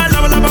 Monica,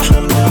 lava,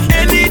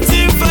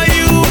 anything for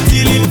you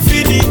till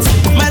infinity.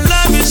 My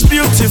love is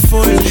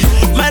beautiful,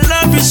 my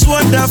love is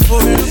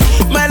wonderful,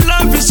 my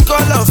love is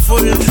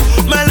colorful,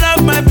 my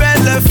love, my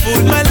belly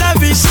full, my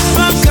love is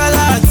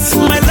Bankalat,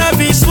 my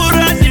love is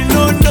Muradi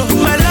Nono,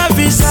 my love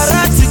is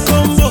Arati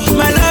Combo,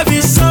 my love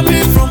is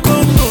Sammy from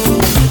Congo.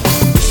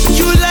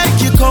 You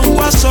like you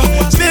Kongwaso,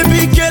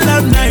 baby girl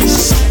I'm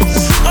nice.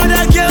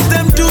 Other girls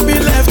them do me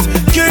left,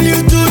 girl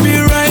you do me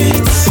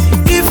right.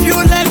 If you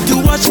like to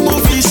watch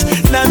movies,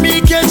 let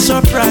me get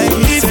surprised.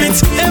 If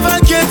it ever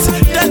gets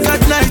dark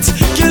at night,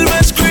 girl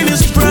my screen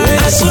is bright.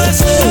 I swear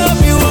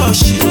love you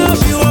wash, you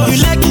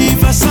like it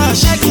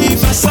Versace,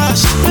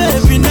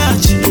 baby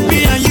Natch.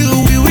 Me and you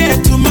we wear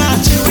too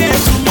much,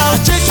 I'll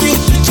take you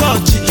to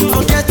church,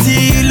 forget the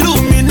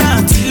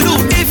Illuminati.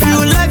 If you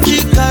like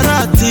it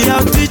karate,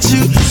 I'll teach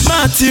you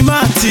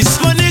mathematics.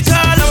 Monica,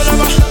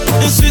 lava,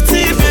 and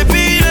sweetie,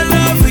 baby, your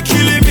love is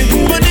killing me.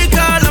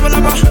 Monica,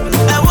 lava,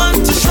 I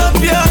want to shop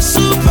your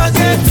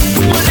spaghetti.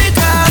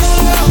 Monica,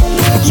 lava,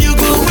 you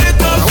go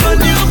wake up a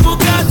new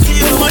Bugatti.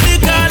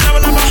 Monica,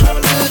 lava,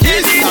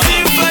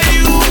 anything for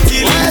you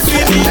till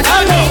infinity.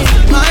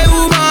 My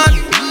woman,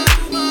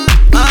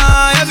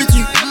 my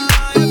everything.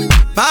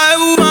 My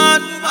woman,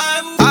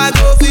 I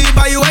go feel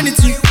buy you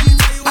anything.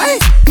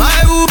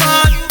 My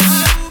woman,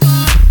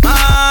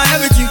 my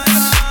everything.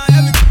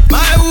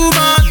 My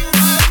woman,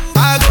 I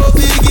go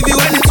feel give you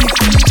anything.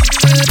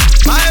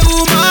 My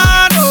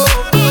woman, oh,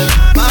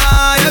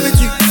 my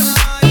everything.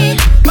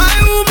 My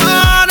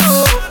woman,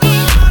 oh,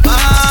 my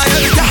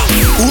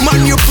everything.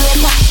 Woman, you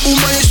proper,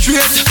 woman, you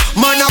straight.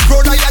 Man, a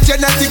brother, your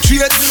genetic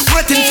trait.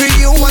 Waiting for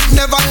you, was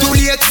never too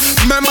late.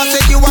 Remember,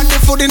 say you want the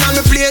food in on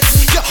my plate.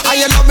 Yeah,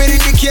 I love me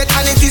indicate,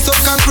 and it is so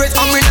concrete.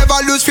 And we never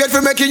lose faith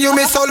for making you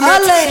my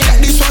soulmate.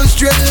 Get this one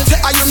straight, say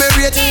are you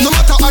married? No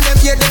matter how them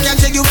here, they can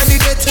tell you any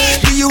date.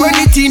 Do you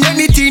anything,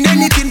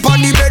 on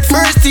the bed.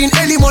 First thing,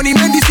 early money,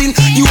 medicine.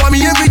 You want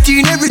me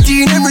everything.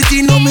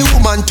 No, me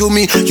woman to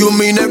me, you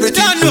mean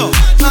everything.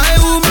 My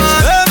woman,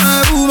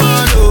 my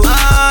woman, oh,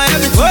 my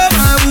everything. Oh,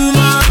 my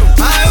woman,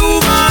 my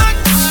woman,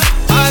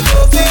 I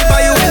go feel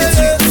by you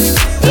anything.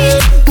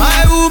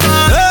 My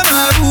woman,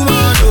 my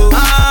woman, oh, my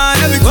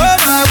everything. Oh,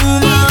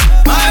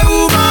 my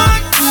woman,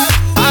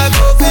 I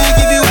go feel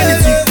give you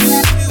anything.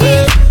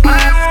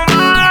 My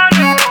woman,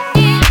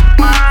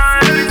 my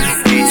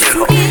everything.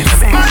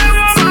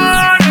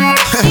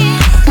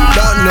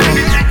 Don't know,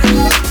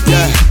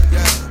 yeah.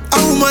 A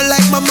woman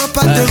like Mama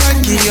Pata,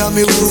 are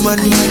my woman,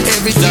 like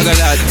everything. A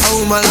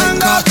woman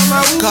like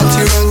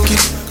Cartier ranking.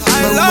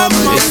 My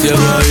woman, it's your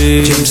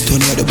body. James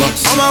Tony at the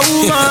box. I'm a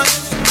woman.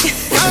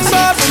 I'm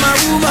bad for my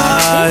woman.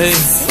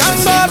 I'm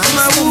bad for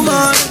my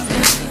woman.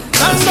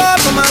 I'm bad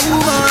for my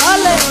woman.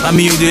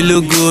 Mommy, you they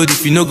look good.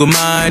 If you no go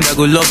mind, I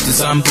go love to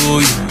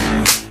sample you.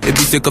 If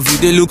you take off you,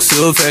 they look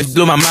so fresh.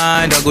 Blow my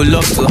mind, I go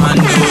love to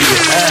handle you.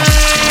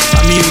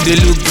 Mommy, you they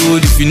look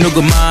good. If you no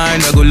go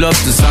mind, I go love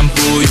to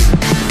sample you.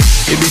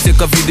 If you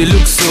take off you, they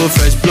look so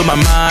fresh. Blow my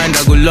mind,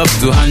 I go love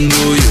to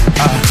handle you.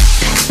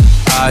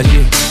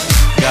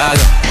 Yeah,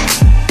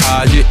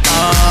 gaga.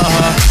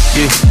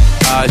 Yeah,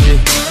 yeah,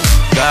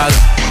 gaga.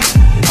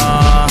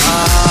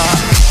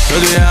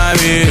 Don't they have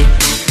me?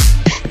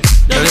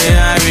 Don't they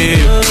have me?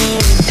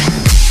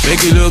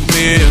 Make you look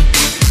me.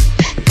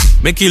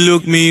 Make you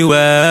look me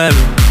well.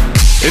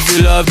 If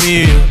you love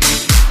me,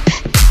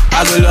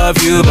 I go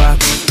love you back.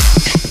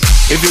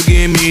 If you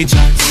give me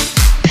chance,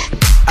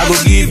 I go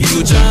give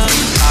you chance.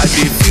 I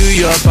dey feel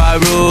your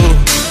parole,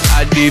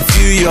 I dey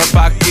feel your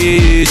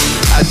package,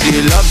 I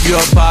dey love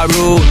your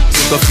parole.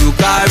 Take off you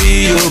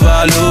carry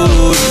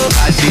overload.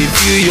 I dey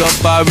feel your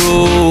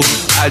parole,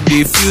 I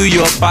dey feel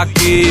your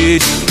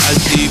package. As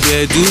the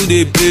bed do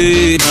the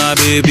play, my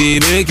baby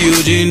make you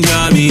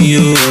ginger me,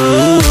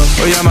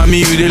 oh yeah,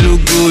 mommy, you dey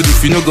look good.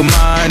 If you no go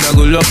mind, I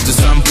go love to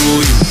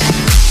sample you.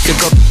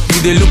 Take up,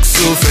 you dey look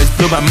so fresh,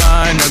 blow my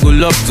mind, I go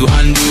love to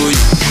handle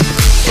you.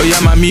 Oh yeah,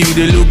 mommy, you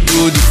dey look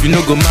good. If you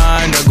no go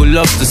mind, I go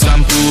love to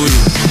sample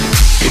you.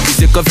 If you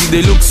take off, you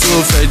dey look so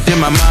fresh, in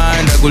my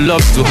mind, I go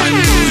love to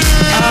handle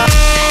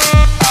you.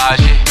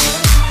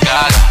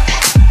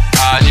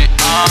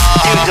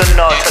 You don't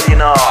know till you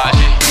know.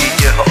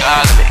 DJ Hawk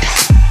mix.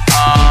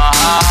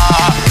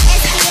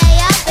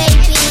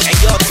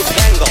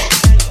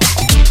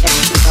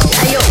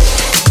 Hey yo,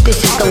 this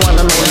is the one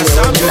and only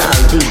original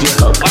DJ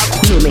Hawk.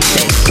 New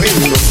mixtape,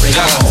 Reggae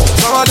Hall.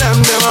 Some of them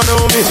never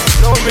know me.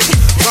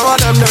 Some of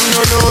them don't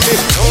know me.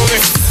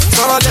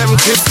 Some of them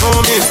kiss for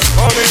me.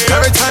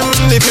 Every time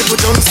the people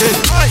don't sit.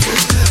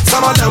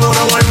 Some of them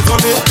wanna wine for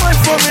me.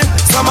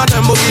 Some of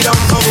them boogie down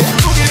for me.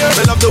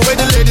 They love the way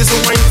the ladies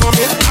will wine for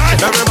me.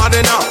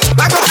 Everybody now,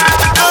 like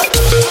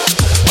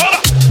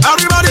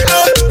everybody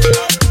know.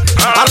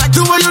 I like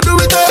the way you do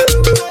it.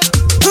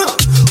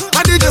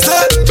 My DJ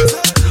said,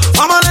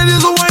 all my ladies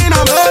will wine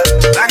on me.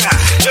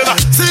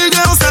 See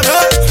girls say,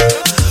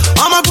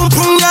 I'm a boom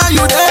boom, yeah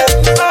you there.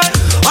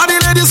 All the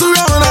ladies who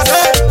run on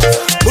there.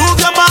 Move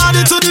your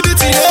body to the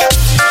beat, yeah.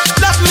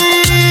 Love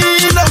me,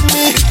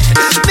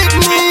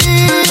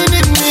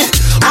 need me.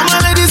 All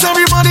my ladies,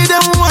 everybody,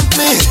 them want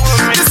me.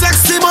 The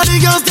sexy body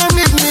girls, them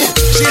need me.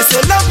 She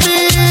say love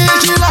me,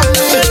 she love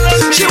me.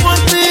 She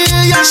want me,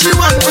 yeah, she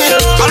want me.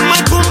 All my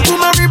boom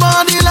boom,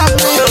 everybody love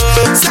me.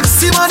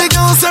 Sexy body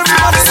girls,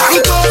 everybody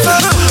sanko.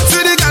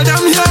 See the girl,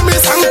 them hear me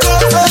sanko.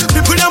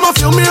 People, them a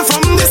feel me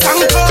from the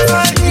sanko.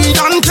 He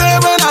don't care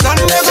when I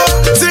done they go.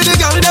 See the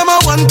girl, them a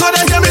want to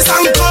they hear me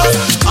sanko.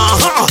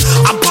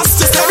 I bust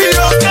the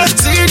stereo.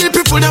 See the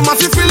people, them a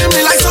feel feeling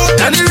me like so.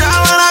 Anywhere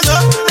when I go,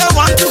 they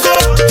want to go.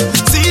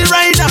 See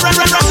right now, run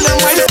them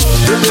way.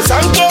 The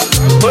sanko,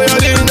 boy, you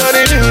didn't know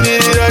the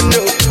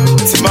new.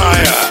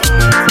 Timaya,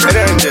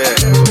 Renge,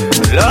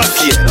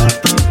 Lucky.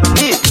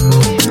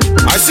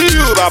 I see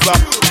you, Baba.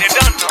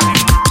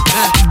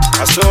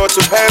 I saw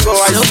to Pego,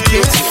 I see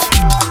you.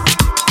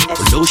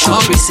 Lotion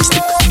 360.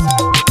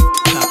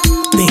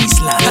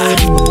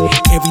 Baseline.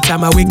 Every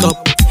time I wake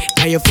up,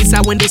 now your face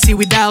I when they see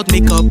without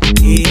makeup.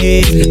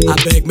 Yeah, I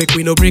beg make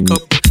we no break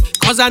up.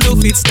 Cause I know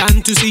fit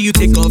stand to see you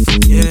take off.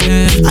 Yeah,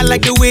 I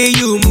like the way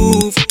you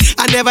move.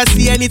 I never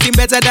see anything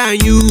better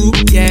than you.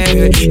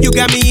 Yeah, you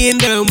got me in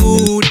the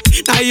mood.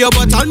 Now your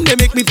button they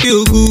make me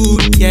feel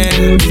good. Yeah,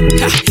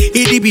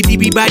 itty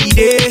bitty body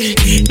day.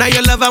 Now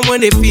your love I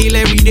wanna feel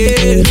every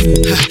day.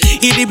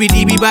 Itty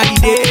bitty body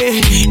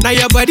day. Now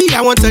your body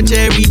I want touch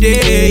every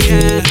day.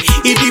 Yeah,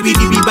 itty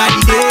bitty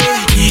body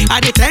day. I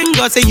dey thank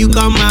God say you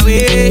come my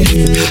way.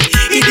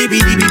 Itty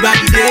bitty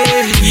body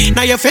day.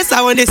 Now your face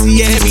I wanna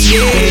see every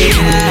day.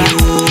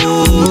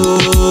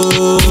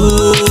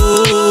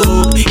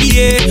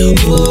 Yeah,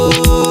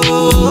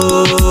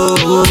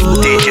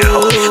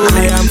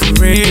 I am for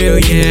real,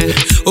 yeah.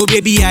 Oh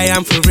baby, I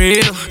am for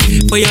real.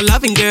 For your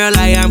loving girl,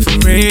 I am for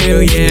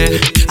real, yeah.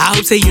 I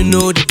hope say you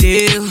know the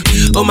deal.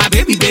 Oh my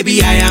baby,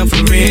 I am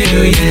for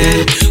real,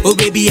 yeah. Oh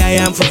baby, I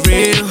am for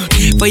real.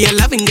 For your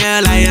loving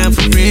girl, I am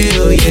for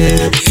real,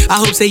 yeah. I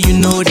hope say you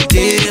know the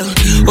deal.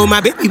 Oh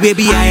my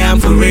baby, I am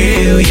for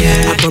real,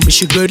 yeah. I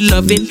promise you good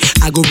loving.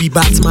 I go be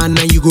Batman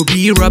and you go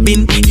be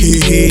Robin. Hey,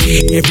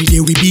 hey. Every day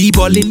we be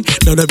ballin'.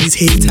 None of these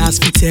haters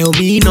fi tell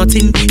me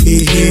nothing.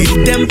 Hey, hey.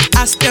 Them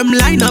ask them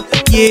line up,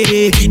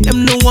 yeah.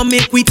 Them no one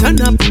make we turn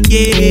up,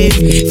 yeah.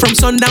 From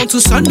sundown to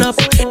sun up,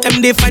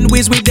 them they find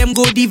ways with them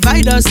go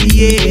divide us,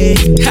 yeah.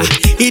 Ha,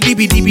 itty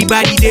bitty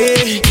body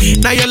day.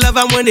 Now your love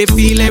I wanna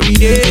feel every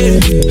day.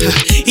 Ha,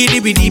 itty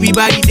bitty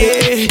body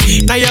day.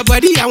 Now your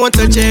body I want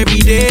touch every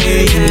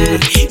day, yeah.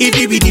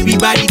 Itty bitty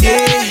body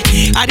day.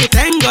 I dey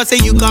thank God say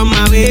you come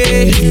my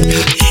way.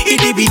 Ha,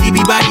 itty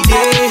bitty body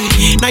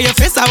day. Now your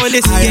face I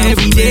wanna see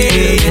every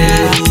day,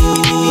 yeah.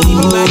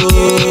 Now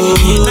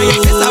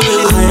your face I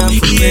wanna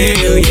see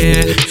real,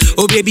 yeah.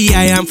 Oh baby,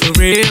 I am for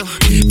real.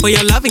 For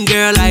your loving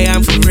girl, I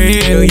am for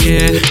real,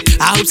 yeah.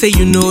 I hope say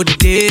you know the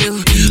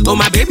deal. Oh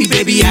my baby,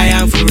 baby, I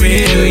am for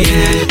real,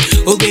 yeah.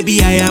 Oh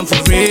baby, I am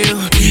for real.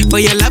 For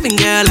your loving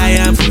girl, I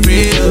am for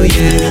real,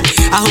 yeah.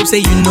 I hope say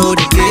you know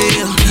the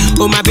deal.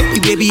 Oh my baby,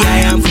 baby, I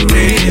am for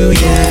real,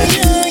 yeah.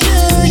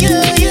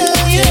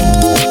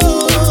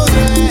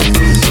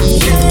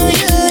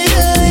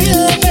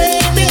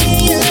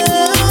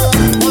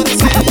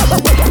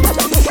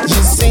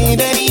 You say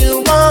that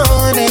you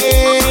want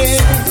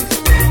it.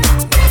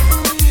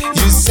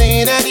 You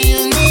say that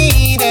you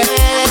need it.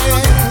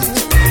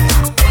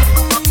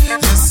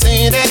 You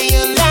say that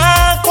you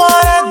like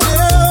what I do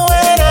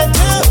and I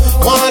do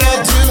what I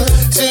do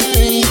to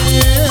you.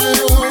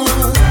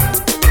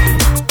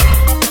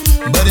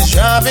 But it's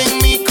driving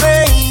me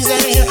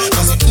crazy,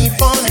 'cause you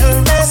keep on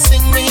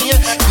harassing me.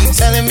 Keep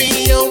telling me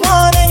you're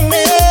wanting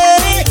me.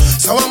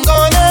 So I'm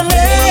gonna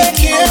make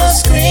you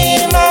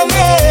scream my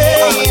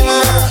name.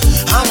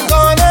 I'm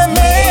gonna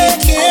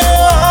make you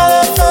all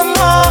of the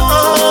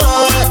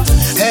more.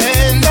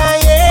 And I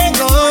ain't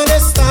gonna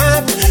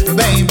stop,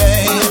 baby,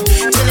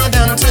 till you're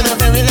down to the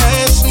very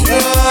last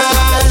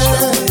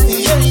drop.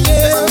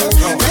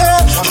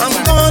 Yeah. I'm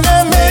gonna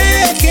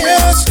make you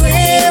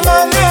scream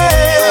my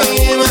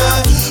name.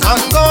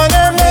 I'm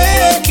gonna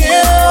make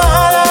you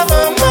all of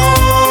the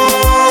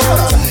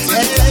more.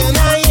 And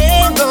I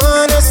ain't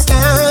gonna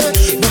stop,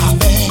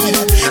 baby,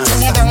 till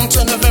you're down to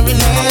the very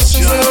last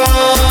drop.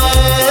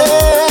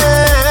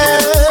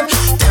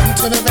 Down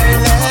to the very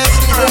last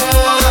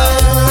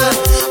drop.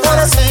 What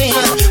I say,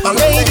 my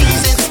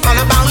ladies, it's all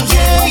about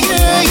you.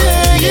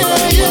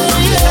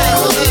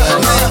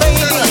 My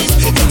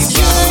ladies, it's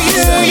you.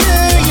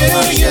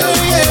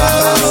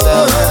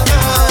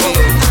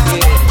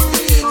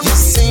 You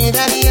say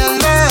that you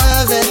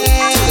love it,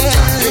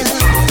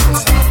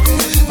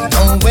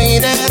 the way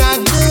that I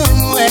do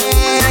it.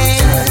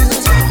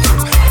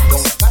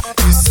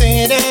 You say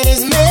that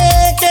it's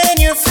making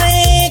you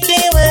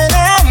freaky when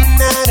I'm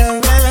not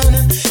around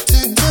to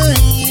do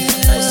you.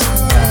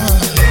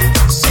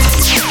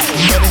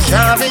 But it's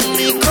driving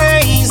me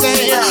crazy,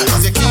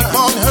 'cause you keep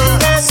on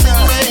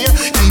harassing me.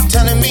 Keep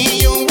telling me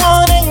you're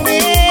wanting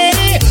me.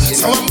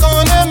 So I'm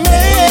gonna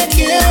make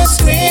you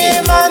scream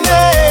my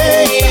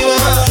name.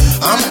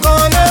 I'm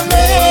gonna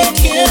make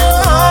you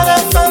all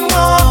of the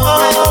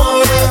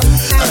more.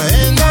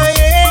 And I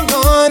ain't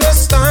gonna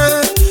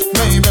stop,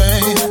 baby,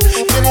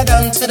 till you're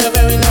down to the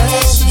very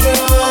last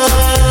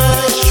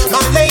drop.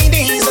 My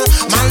ladies,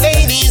 I'm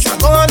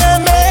gonna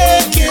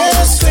make you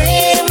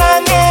scream my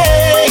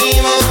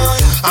name.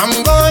 I'm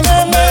gonna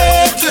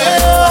make you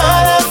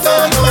all of the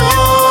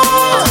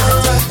more.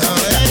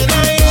 And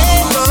I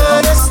ain't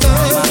gonna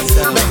stop,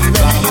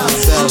 baby, till you're down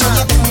to the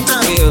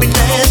very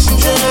last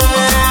drop.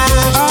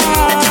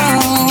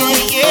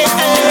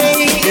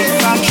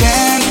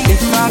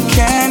 If I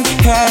can't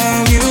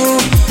have you,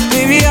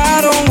 baby,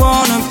 I don't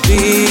wanna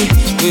be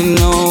with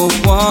no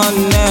one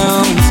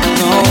else.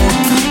 No,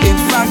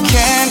 if I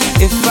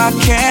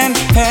can't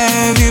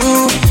have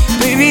you,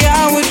 baby, I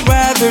would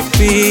rather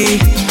be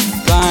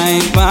by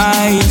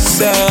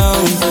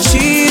myself.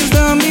 She's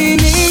the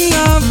meaning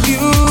of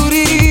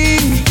beauty.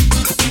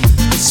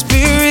 The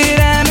spirit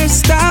and her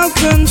style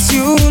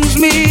consumes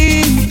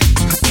me.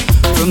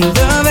 From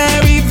the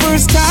very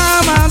first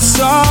time I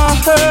saw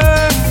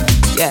her,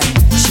 yeah,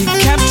 she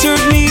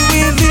captured me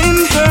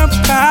within her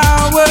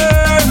power.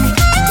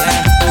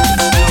 Yeah,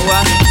 you know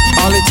what?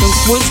 All it took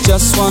was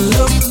just one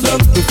look.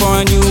 Before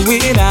I knew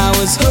it, I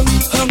was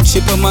hooked. She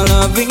put my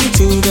loving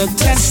to the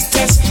test.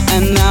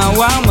 And now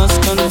I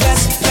must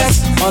confess.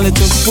 All it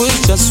took was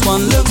just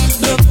one look.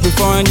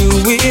 Before I knew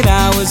it,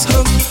 I was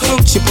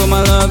hooked. She put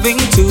my loving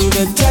to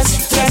the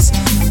test.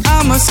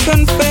 I must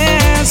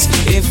confess,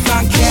 if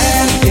I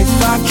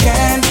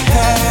can't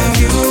have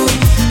you,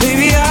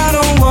 baby, I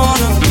don't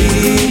wanna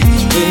be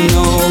with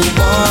no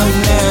one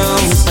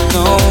else.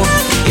 No,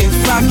 if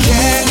I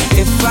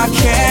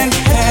can't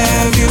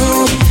have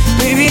you,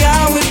 baby, I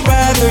would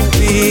rather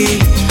be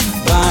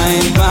by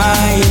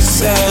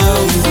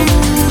myself.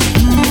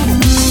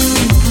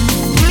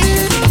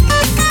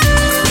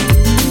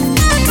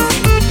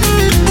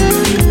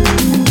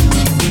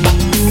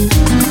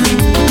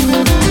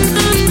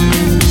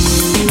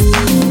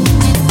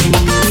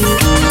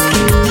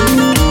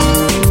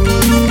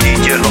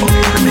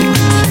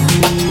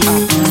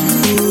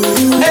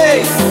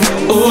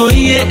 Oh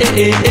yeah, oh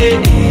yeah,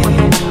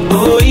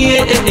 oh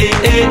yeah,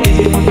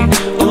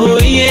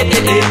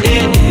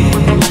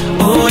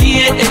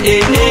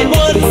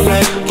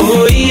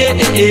 oh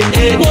yeah,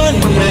 one night, oh yeah, one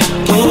night,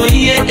 oh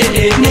yeah,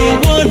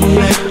 one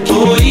night,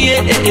 oh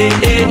yeah,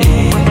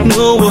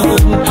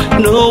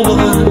 no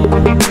one.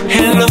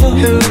 Hello,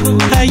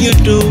 how you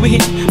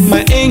doing,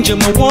 my angel,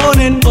 my one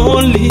and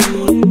only.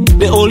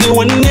 The only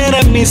one that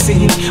I'm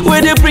missing,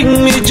 where they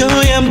bring me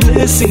joy and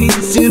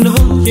blessings. You know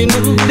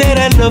that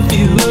I love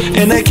you,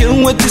 and I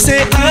can't wait to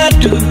say I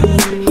do.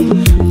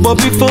 But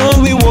before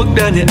we walk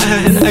down the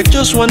aisle, I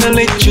just wanna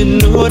let you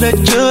know that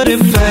you're the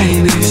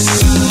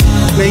finest.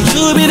 May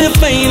you be the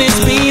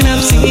finest being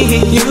I've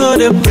seen. You're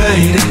the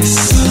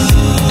brightest.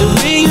 The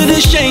way you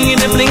the shine,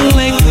 the bling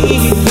like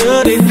me.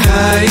 You're the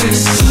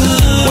highest.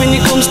 When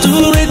it comes to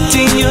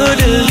rating, you're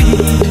the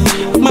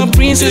lead. My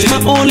princess, my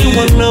only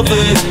one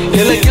lover.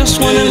 And I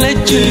just wanna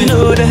let you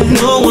know that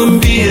no one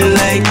be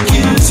like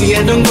you. See,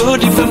 I don't go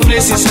different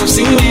places, I've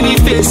seen many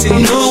faces.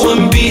 No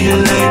one be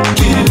like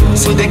you.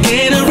 See, they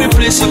cannot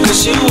replace you,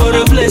 cause you are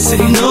a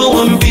blessing. No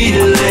one be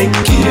like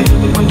you.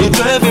 You're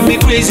driving me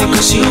crazy,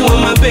 cause you are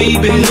my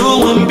baby. No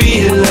one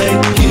be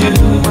like you.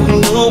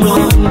 No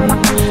one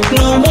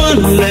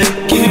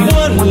like you.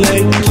 One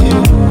like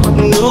you.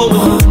 No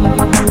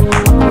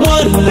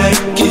one like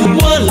you.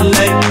 One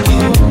like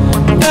you.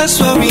 That's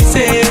what we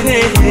say.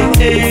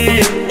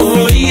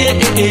 Oh yeah,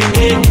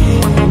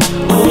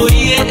 oh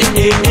yeah, oh yeah,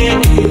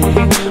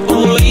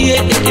 oh yeah.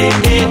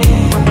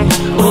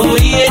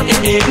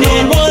 No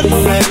one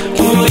like,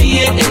 oh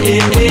yeah,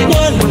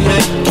 one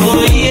like,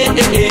 oh yeah,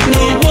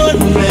 no one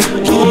like,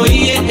 oh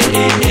yeah,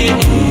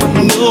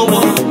 no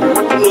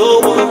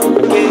one.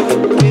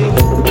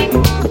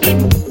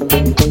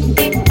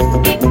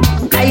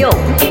 Ayo,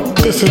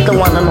 this is the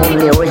one and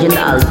only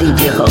original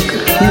DJ Hook.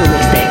 New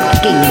mixtape,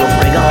 King of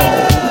Reggae-Hall.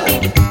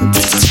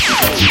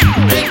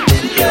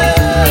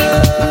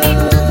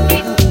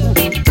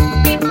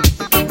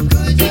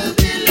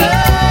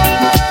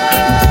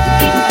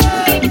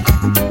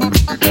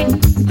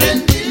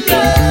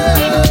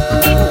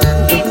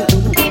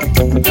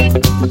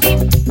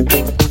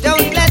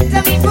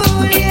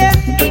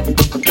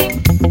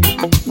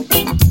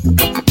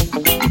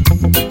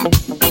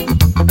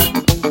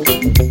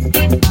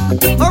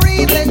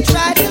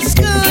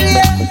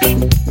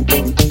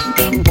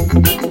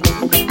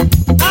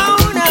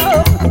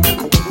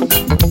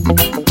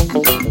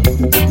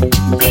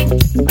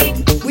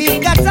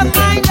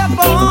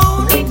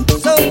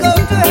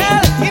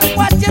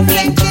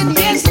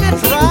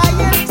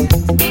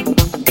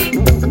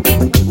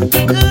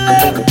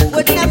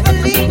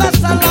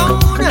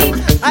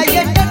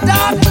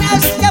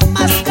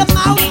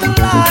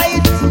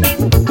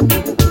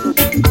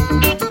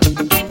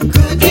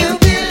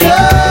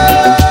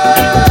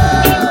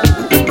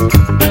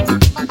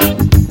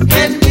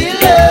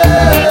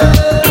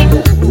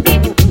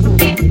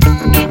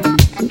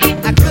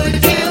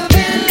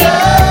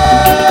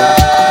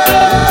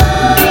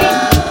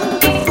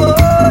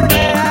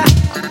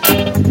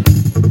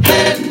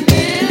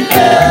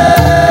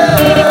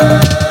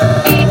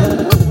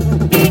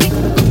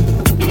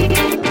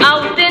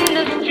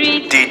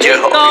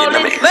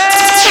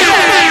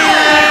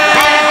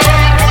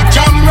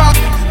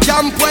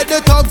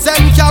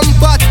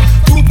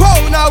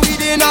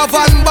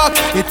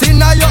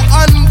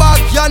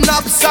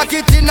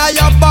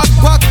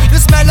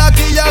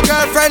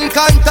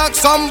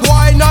 Some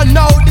boy not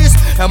know this.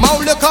 Them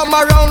only come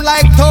around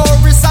like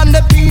tourists on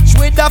the beach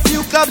with a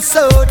few club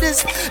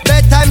sodas,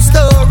 bedtime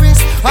stories,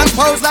 and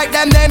pose like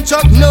them named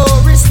Chuck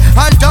Norris.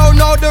 And don't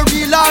know the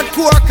real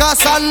hardcore,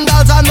 cause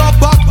sandals are no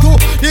back to.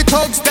 The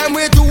thugs them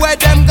we do where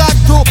them got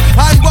to,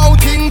 and won't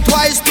think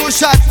twice to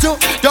shot to.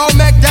 Don't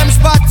make them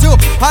spot to,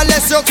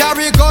 unless you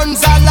carry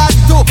guns a lot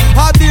to.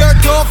 A beer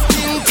tough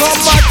thing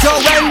come at you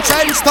when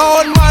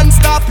Trenchtown man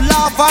stop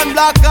laugh and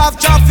block off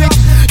traffic.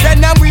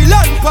 Then them we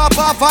learn pop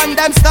off and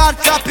them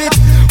start chop it.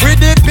 With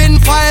the pin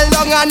file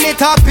long and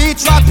it a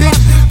beat rapid.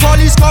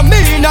 Police come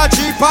in a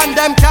jeep and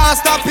them can't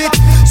stop it.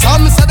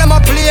 Some say them a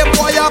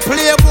playboy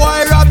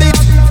rabbit.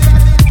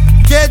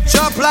 Get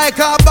dropped like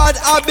a bad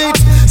habit.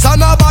 So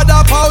no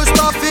bother post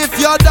off if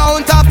you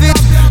don't tap it.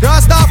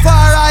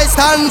 Rastafari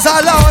stands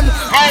alone.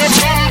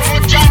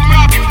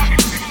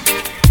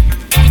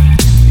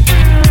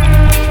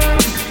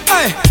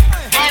 Hey.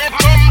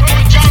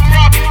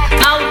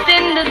 Out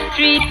in the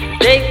street,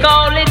 they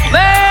call it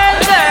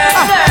murder.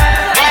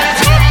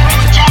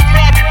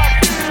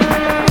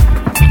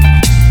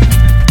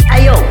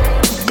 Ayo,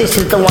 this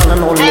is the one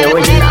and only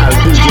original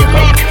DJ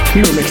Hook.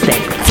 New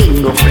mixtape,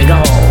 King of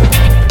Reggae-Hall.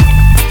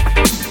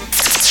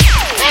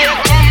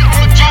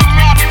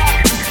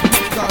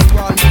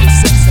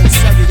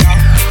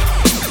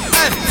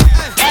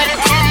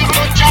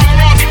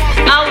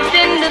 Out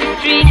in the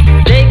street,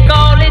 they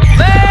call it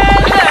murder.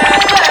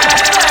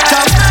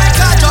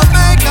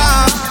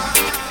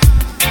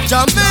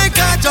 Jamaica.